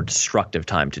be a more destructive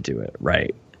time to do it,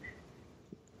 right?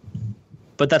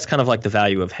 But that's kind of like the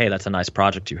value of, hey, that's a nice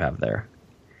project you have there.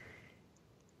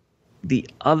 The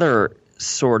other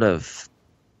sort of,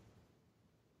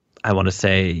 I want to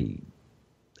say,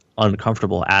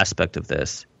 uncomfortable aspect of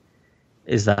this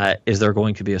is there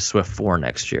going to be a Swift 4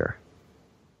 next year?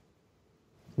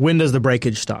 When does the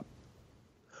breakage stop?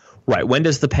 Right. When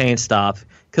does the pain stop?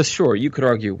 Because sure, you could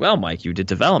argue, well, Mike, you did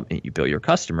development, you built your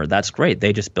customer. That's great.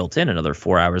 They just built in another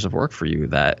 4 hours of work for you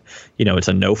that, it's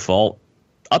a no-fault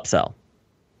upsell,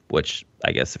 which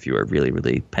I guess if you were really,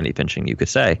 really penny pinching, you could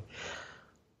say.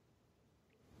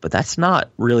 But that's not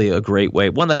really a great way.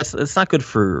 One, it's not good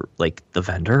for like the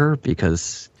vendor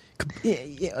because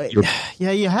you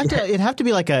have to. It has to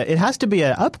be it has to be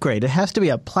an upgrade. It has to be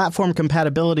a platform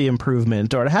compatibility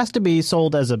improvement, or it has to be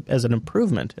sold as an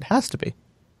improvement. It has to be.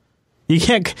 You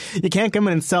can't come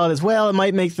in and sell it as well. It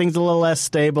might make things a little less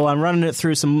stable. I'm running it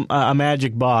through a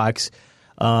magic box.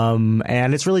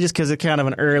 And it's really just because it's kind of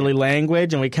an early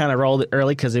language, and we kind of rolled it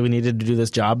early because we needed to do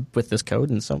this job with this code,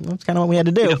 and so that's kind of what we had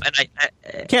to do.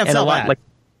 Can't sell that. Like,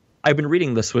 I've been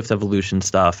reading the Swift Evolution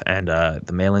stuff and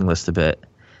the mailing list a bit,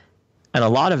 and a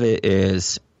lot of it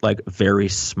is like very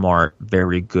smart,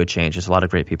 very good changes. A lot of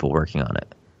great people working on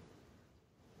it,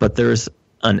 but there's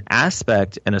an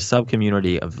aspect and a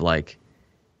sub-community of like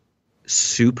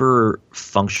super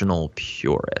functional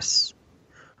purists.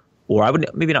 Or I would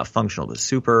maybe not functional, but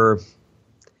super,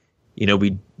 we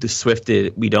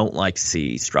don't like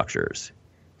C structures.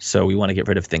 So we want to get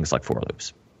rid of things like for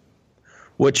loops,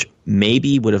 which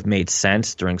maybe would have made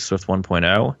sense during Swift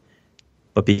 1.0,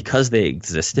 but because they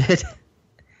existed,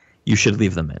 you should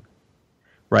leave them in,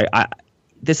 right?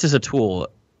 This is a tool,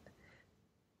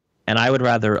 and I would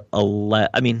rather so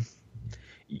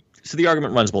the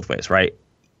argument runs both ways, right?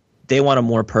 They want a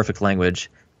more perfect language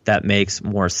that makes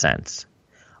more sense.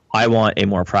 I want a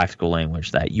more practical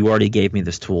language that you already gave me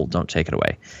this tool, don't take it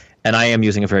away. And I am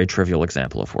using a very trivial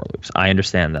example of for loops. I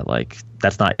understand that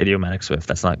that's not idiomatic Swift,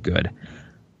 that's not good.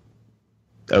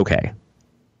 Okay.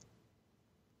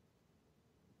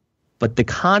 But the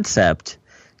concept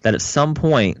that at some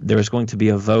point there's going to be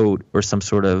a vote or some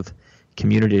sort of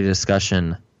community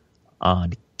discussion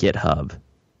on GitHub.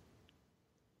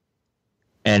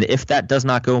 And if that does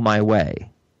not go my way,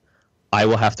 I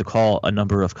will have to call a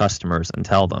number of customers and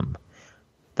tell them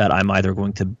that I'm either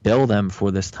going to bill them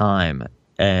for this time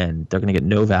and they're going to get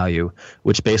no value,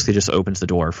 which basically just opens the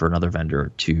door for another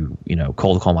vendor to,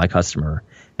 cold call my customer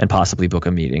and possibly book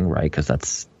a meeting, right? Because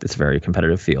it's a very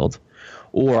competitive field.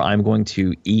 Or I'm going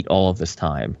to eat all of this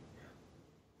time.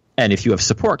 And if you have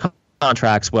support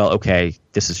contracts, well, okay,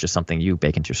 this is just something you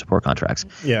bake into your support contracts.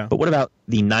 Yeah. But what about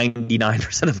the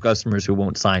 99% of customers who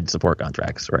won't sign support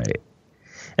contracts, right?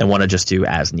 And want to just do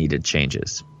as needed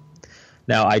changes?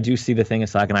 Now, I do see the thing in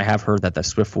Slack, and I have heard that the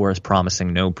Swift 4 is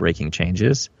promising no breaking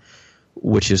changes,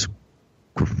 which is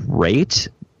great.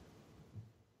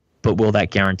 But will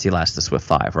that guarantee last the Swift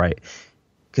 5, right?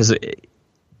 Because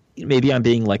maybe I'm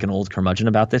being like an old curmudgeon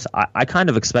about this. I kind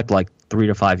of expect like 3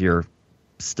 to 5 year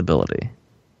stability.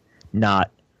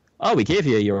 Not, oh, we gave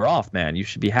you a year off, man. You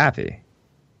should be happy.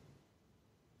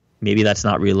 Maybe that's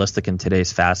not realistic in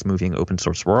today's fast-moving open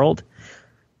source world.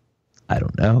 I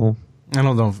don't know. I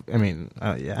don't know.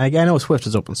 I know Swift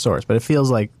is open source, but it feels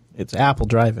like it's Apple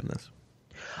driving this.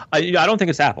 I don't think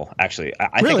it's Apple, actually.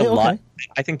 I really? think a lot. Okay.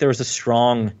 I think there was a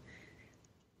strong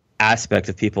aspect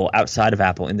of people outside of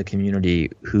Apple in the community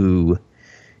who,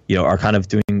 are kind of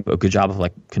doing a good job of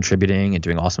like contributing and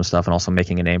doing awesome stuff and also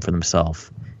making a name for themselves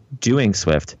doing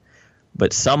Swift.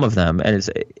 But some of them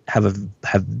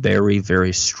have very,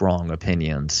 very strong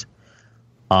opinions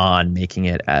on making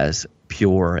it as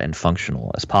pure and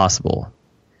functional as possible,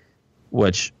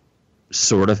 which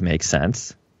sort of makes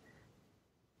sense.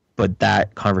 But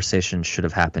that conversation should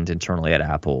have happened internally at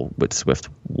Apple with Swift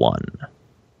 1,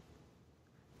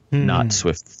 not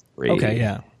Swift 3. Okay,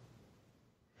 yeah.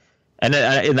 And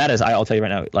that is, I'll tell you right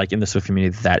now, like in the Swift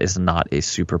community, that is not a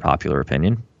super popular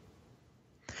opinion.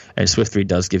 And Swift 3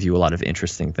 does give you a lot of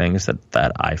interesting things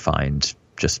that I find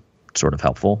just sort of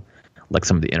helpful. Like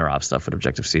some of the interop stuff with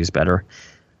Objective-C is better.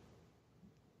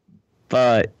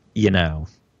 But,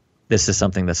 this is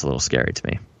something that's a little scary to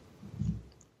me.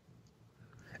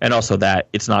 And also that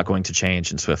it's not going to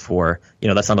change in Swift 4.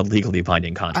 That's not a legally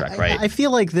binding contract, right? I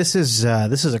feel like this is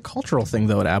a cultural thing,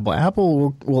 though, at Apple.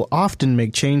 Apple will often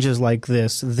make changes like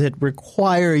this that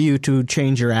require you to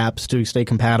change your apps to stay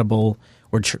compatible.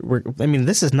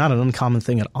 This is not an uncommon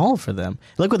thing at all for them.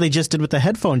 Look what they just did with the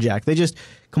headphone jack. They just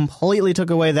completely took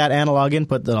away that analog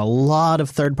input that a lot of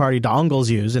third-party dongles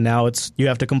use, and now you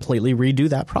have to completely redo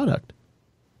that product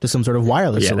to some sort of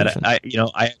wireless solution. I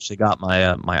actually got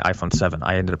my my iPhone 7.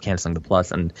 I ended up canceling the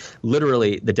Plus, and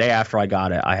literally the day after I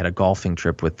got it, I had a golfing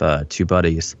trip with 2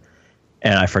 buddies,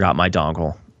 and I forgot my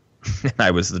dongle, and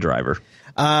I was the driver.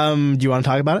 Do you want to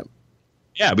talk about it?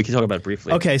 Yeah, we can talk about it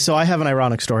briefly. Okay, so I have an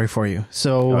ironic story for you.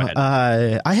 So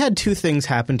I had 2 things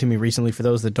happen to me recently, for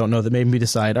those that don't know, that made me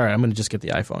decide, all right, I'm going to just get the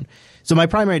iPhone. So my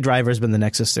primary driver has been the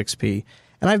Nexus 6P,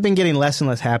 and I've been getting less and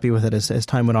less happy with it as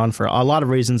time went on for a lot of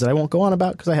reasons that I won't go on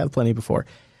about because I have plenty before.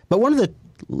 But one of the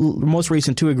most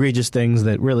recent 2 egregious things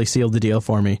that really sealed the deal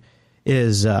for me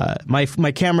is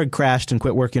my camera crashed and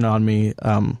quit working on me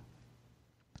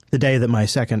the day that my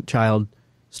second child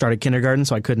started kindergarten,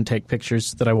 so I couldn't take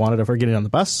pictures that I wanted of her getting on the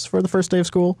bus for the first day of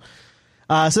school.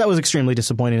 So that was extremely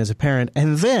disappointing as a parent.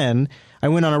 And then I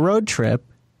went on a road trip,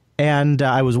 and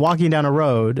I was walking down a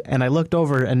road, and I looked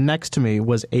over, and next to me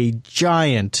was a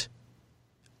giant,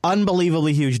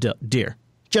 unbelievably huge deer.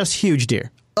 Just huge deer.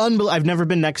 I've never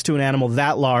been next to an animal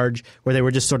that large where they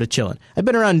were just sort of chilling. I've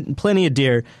been around plenty of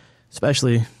deer,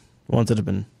 especially ones that have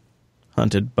been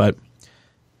hunted, but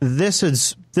this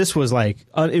was like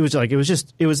a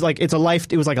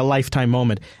lifetime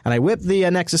moment. And I whipped the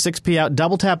Nexus 6P out,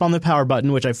 double tap on the power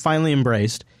button, which I finally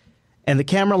embraced, and the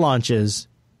camera launches,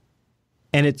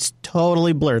 and it's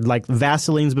totally blurred, like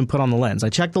Vaseline's been put on the lens. I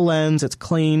checked the lens, it's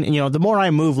clean, and the more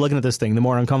I move looking at this thing, the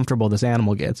more uncomfortable this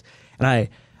animal gets. And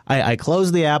I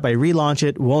close the app, I relaunch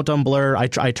it, won't unblur.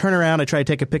 I turn around, I try to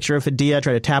take a picture of Hadia,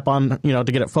 try to tap on, to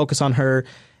get it focus on her.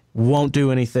 Won't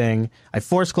do anything. I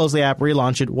force close the app,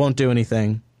 relaunch it, won't do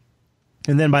anything.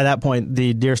 And then by that point,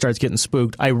 the deer starts getting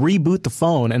spooked. I reboot the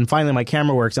phone, and finally my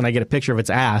camera works, and I get a picture of its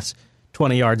ass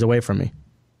 20 yards away from me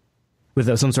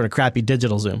with some sort of crappy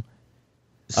digital zoom.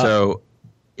 So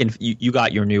you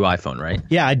got your new iPhone, right?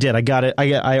 Yeah, I did. I got it.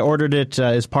 I ordered it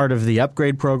as part of the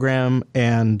upgrade program,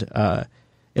 and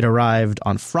it arrived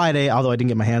on Friday, although I didn't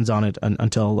get my hands on it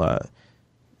until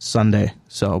Sunday.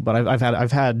 So, but I've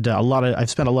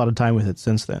spent a lot of time with it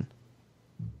since then.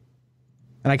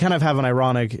 And I kind of have an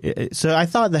ironic. So I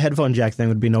thought the headphone jack thing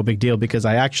would be no big deal because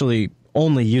I actually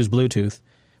only use Bluetooth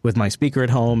with my speaker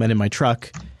at home and in my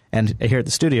truck, and here at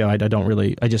the studio I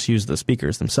just use the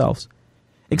speakers themselves.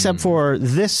 Except for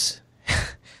these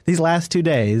last 2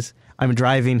 days, I'm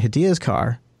driving Hadia's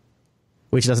car,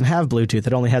 which doesn't have Bluetooth.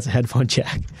 It only has a headphone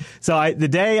jack. So the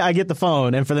day I get the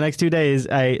phone, and for the next 2 days,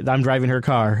 I'm driving her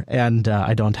car, and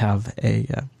I don't have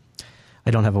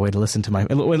a way to listen to my.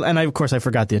 And of course, I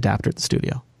forgot the adapter at the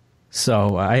studio,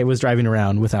 so I was driving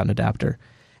around without an adapter,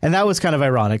 and that was kind of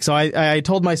ironic. So I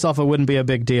told myself it wouldn't be a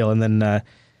big deal, and then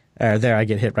There, I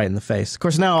get hit right in the face. Of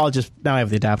course, now I have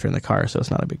the adapter in the car, so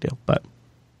it's not a big deal. But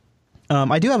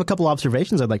I do have a couple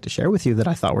observations I'd like to share with you that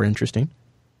I thought were interesting.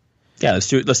 Yeah, let's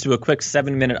do a quick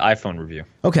 7-minute iPhone review.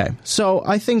 Okay, so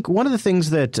I think one of the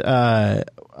things that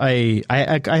I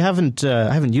haven't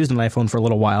used an iPhone for a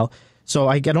little while, so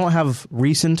I don't have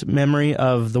recent memory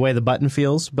of the way the button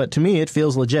feels, but to me it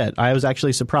feels legit. I was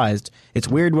actually surprised. It's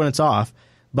weird when it's off,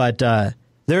 but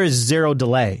there is zero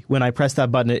delay when I press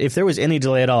that button. If there was any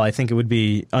delay at all, I think it would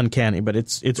be uncanny, but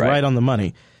it's right on the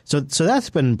money. So that's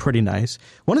been pretty nice.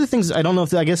 One of the things, I don't know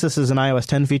if, I guess this is an iOS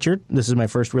 10 feature. This is my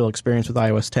first real experience with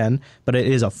iOS 10, but it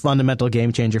is a fundamental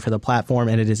game changer for the platform,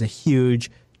 and it is a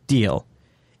huge deal.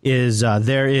 If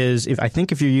you're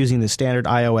using the standard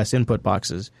iOS input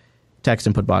boxes, text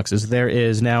input boxes, there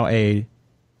is now an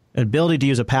ability to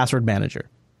use a password manager.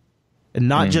 And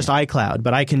not just iCloud,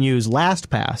 but I can use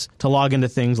LastPass to log into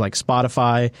things like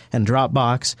Spotify and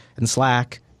Dropbox and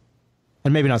Slack.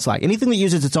 And maybe not Slack. Anything that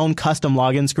uses its own custom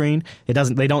login screen, the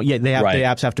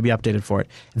apps have to be updated for it.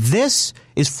 This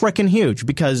is frickin' huge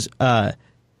because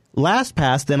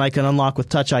LastPass, then I can unlock with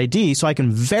Touch ID, so I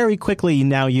can very quickly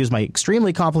now use my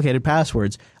extremely complicated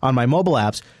passwords on my mobile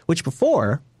apps, which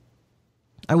before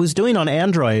I was doing on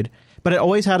Android, but it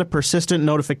always had a persistent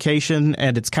notification,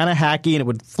 and it's kind of hacky, and it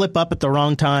would flip up at the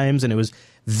wrong times, and it was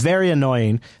very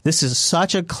annoying. This is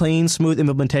such a clean, smooth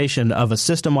implementation of a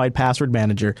system-wide password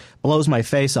manager. Blows my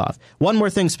face off. One more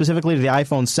thing specifically to the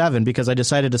iPhone 7, because I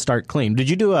decided to start clean. Did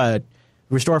you do a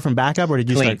restore from backup, or did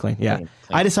you start clean? Yeah. Clean.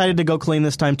 I decided to go clean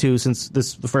this time, too, since this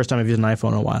is the first time I've used an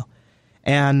iPhone in a while.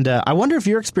 And I wonder if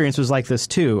your experience was like this,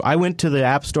 too. I went to the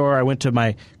App Store. I went to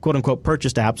my quote-unquote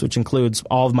purchased apps, which includes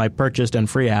all of my purchased and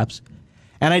free apps.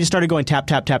 And I just started going tap,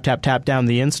 tap, tap, tap, tap down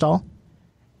the install.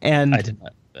 And I did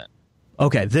not.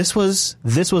 Okay, this was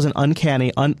an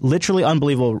uncanny, literally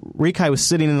unbelievable. Rikai was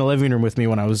sitting in the living room with me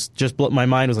when I was my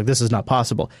mind was like, this is not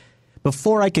possible.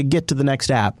 Before I could get to the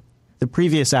next app, the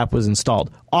previous app was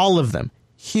installed. All of them.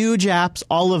 Huge apps,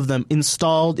 all of them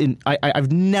installed.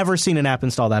 I've never seen an app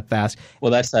install that fast.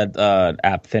 Well, that's that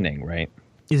app thinning, right?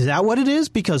 Is that what it is?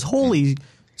 Because holy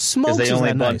smokes, is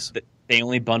that nice. They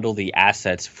only bundle the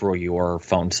assets for your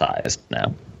phone size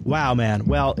now. Wow, man.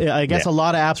 Well, I guess a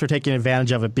lot of apps are taking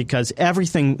advantage of it because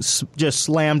everything just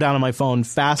slammed down on my phone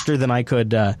faster than I could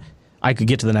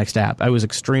get to the next app. I was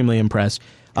extremely impressed.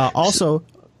 Go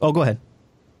ahead.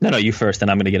 No, you first,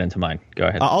 and I'm going to get into mine. Go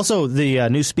ahead. Also, the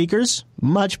new speakers,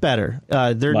 much better.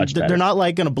 They're not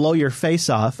like going to blow your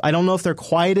face off. I don't know if they're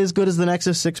quite as good as the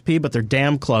Nexus 6P, but they're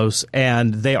damn close,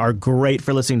 and they are great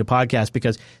for listening to podcasts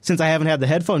because since I haven't had the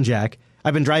headphone jack,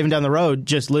 I've been driving down the road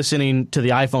just listening to the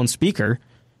iPhone speaker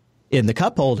in the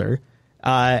cup holder,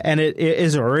 and it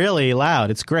is really loud.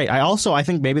 It's great. I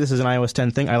think maybe this is an iOS 10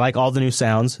 thing. I like all the new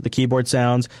sounds, the keyboard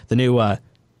sounds, the new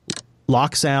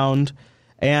lock sound.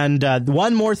 And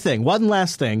one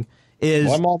last thing is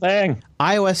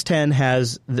iOS 10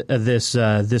 has this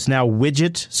now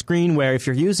widget screen where if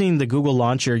you're using the Google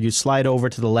launcher, you slide over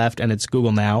to the left and it's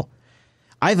Google Now.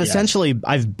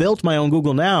 I've built my own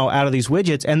Google Now out of these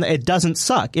widgets, and it doesn't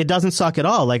suck. It doesn't suck at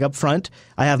all. Like up front,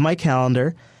 I have my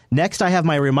calendar. Next, I have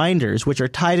my reminders, which are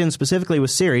tied in specifically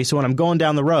with Siri. So when I'm going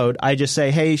down the road, I just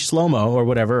say, hey, Shlomo, or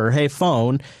whatever, or hey,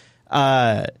 phone,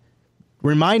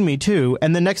 remind me too.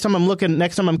 And then next time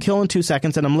I'm killing 2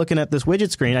 seconds and I'm looking at this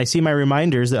widget screen, I see my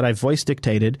reminders that I've voice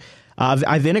dictated.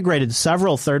 I've integrated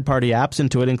several third-party apps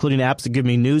into it, including apps that give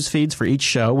me news feeds for each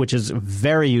show, which is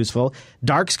very useful.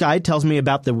 Dark Sky tells me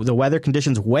about the weather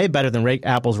conditions way better than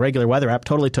Apple's regular weather app.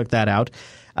 Totally took that out.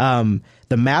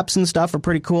 The maps and stuff are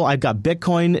pretty cool. I've got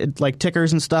Bitcoin like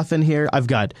tickers and stuff in here. I've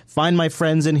got Find My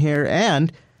Friends in here,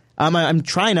 and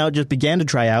began to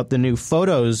try out the new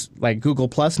Photos like Google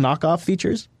Plus knockoff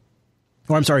features.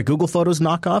 Google Photos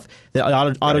knockoff that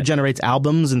auto generates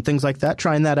albums and things like that.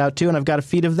 Trying that out too, and I've got a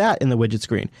feed of that in the widget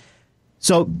screen.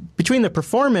 So between the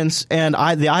performance and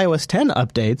the iOS 10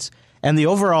 updates and the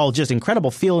overall just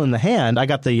incredible feel in the hand, I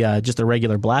got the just the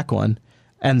regular black one.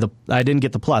 And I didn't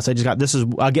get the Plus. I just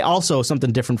got also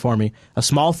something different for me, a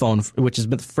small phone, which has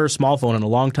been the first small phone in a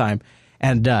long time.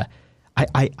 And I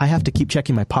have to keep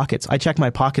checking my pockets. I check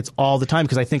my pockets all the time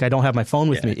because I think I don't have my phone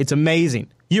with me. It's amazing.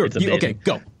 Okay,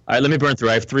 go. All right, let me burn through.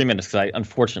 I have 3 minutes because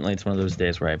unfortunately it's one of those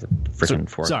days where I have freaking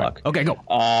 4 o'clock. Okay, go.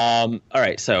 All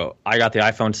right, so I got the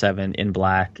iPhone 7 in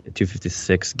black,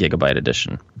 256 gigabyte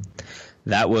edition.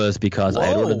 That was because I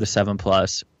had ordered the 7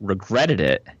 Plus, regretted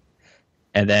it,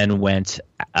 and then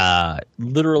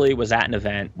literally was at an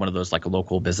event, one of those like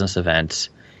local business events,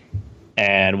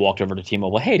 and walked over to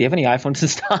T-Mobile. Hey, do you have any iPhones in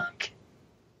stock?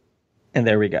 And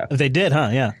there we go. They did, huh?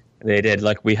 Yeah. They did.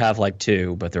 Like, we have like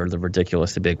two, but they're the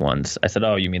ridiculously big ones. I said,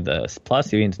 oh, you mean the Plus?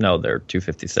 He means, no, they're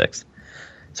 256.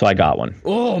 So I got one.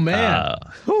 Oh, man.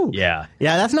 Yeah.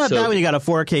 Yeah, that's not bad when you got a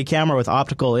 4K camera with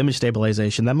optical image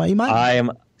stabilization. You might.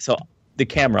 The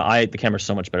camera's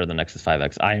so much better than Nexus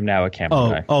 5X. I am now a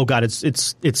camera guy. Oh God,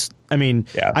 it's. I mean,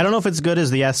 Yeah. I don't know if it's good as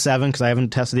the S7 because I haven't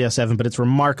tested the S7, but it's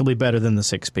remarkably better than the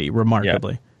 6P.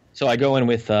 Remarkably. Yeah. So I go in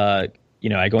with, I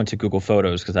go into Google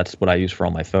Photos because that's what I use for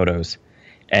all my photos,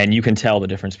 and you can tell the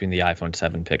difference between the iPhone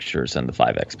 7 pictures and the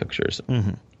 5X pictures.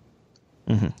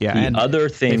 Mm-hmm. Yeah, and other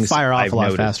things they fire off I've a lot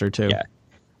noticed, faster too. Yeah.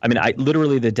 I mean, I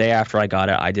literally the day after I got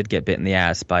it, I did get bit in the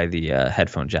ass by the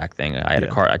headphone jack thing. I had a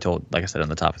car. Like I said on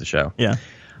the top of the show. Yeah.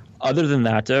 Other than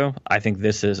that, though, I think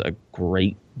this is a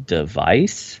great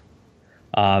device.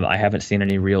 I haven't seen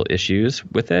any real issues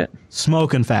with it.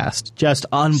 Smoking fast, just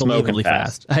unbelievably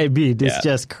fast. I mean, it's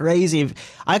just crazy.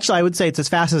 Actually, I would say it's as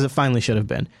fast as it finally should have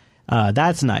been.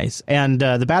 That's nice. And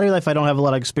the battery life, I don't have a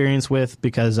lot of experience with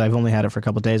because I've only had it for a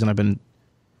couple of days and I've been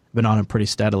on it pretty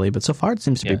steadily. But so far, it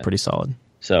seems to be pretty solid.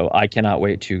 So I cannot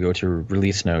wait to go to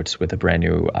release notes with a brand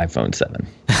new iPhone 7.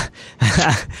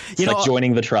 It's like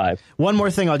joining the tribe. One more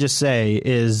thing I'll just say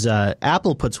is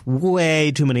Apple puts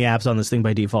way too many apps on this thing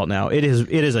by default now. It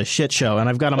is a shit show, and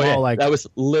I've got them all like... That was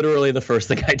literally the first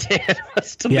thing I did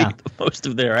was to delete most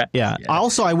of their apps. Yeah.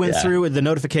 Also, I went through the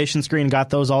notification screen,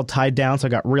 got those all tied down, so I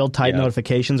got real tight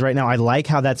notifications right now. I like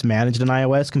how that's managed in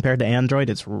iOS compared to Android.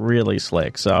 It's really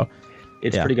slick. So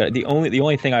it's pretty good. The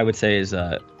only thing I would say is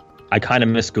I kind of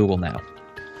miss Google now.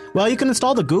 Well, you can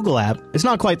install the Google app. It's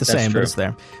not quite the same, but it's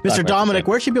there. Mr. Dominic,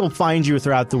 where should people find you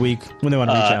throughout the week when they want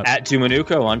to reach out? At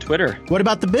Dumanuco on Twitter. What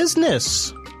about the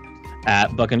business?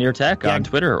 At Buccaneer Tech on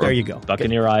Twitter. There you go.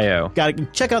 Buccaneer.io. Got to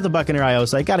check out the Buccaneer.io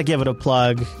site. Got to give it a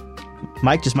plug.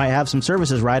 Mike just might have some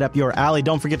services right up your alley.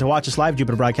 Don't forget to watch us live,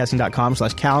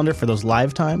 JupiterBroadcasting.com/calendar for those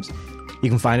live times. You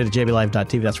can find it at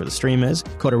jblive.tv. That's where the stream is.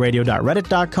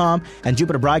 CoderRadio.reddit.com and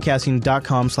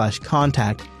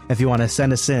JupiterBroadcasting.com/contact if you want to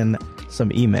send us in some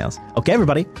emails. Okay,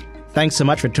 everybody. Thanks so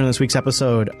much for tuning in this week's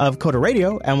episode of Coder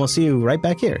Radio, and we'll see you right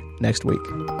back here next week.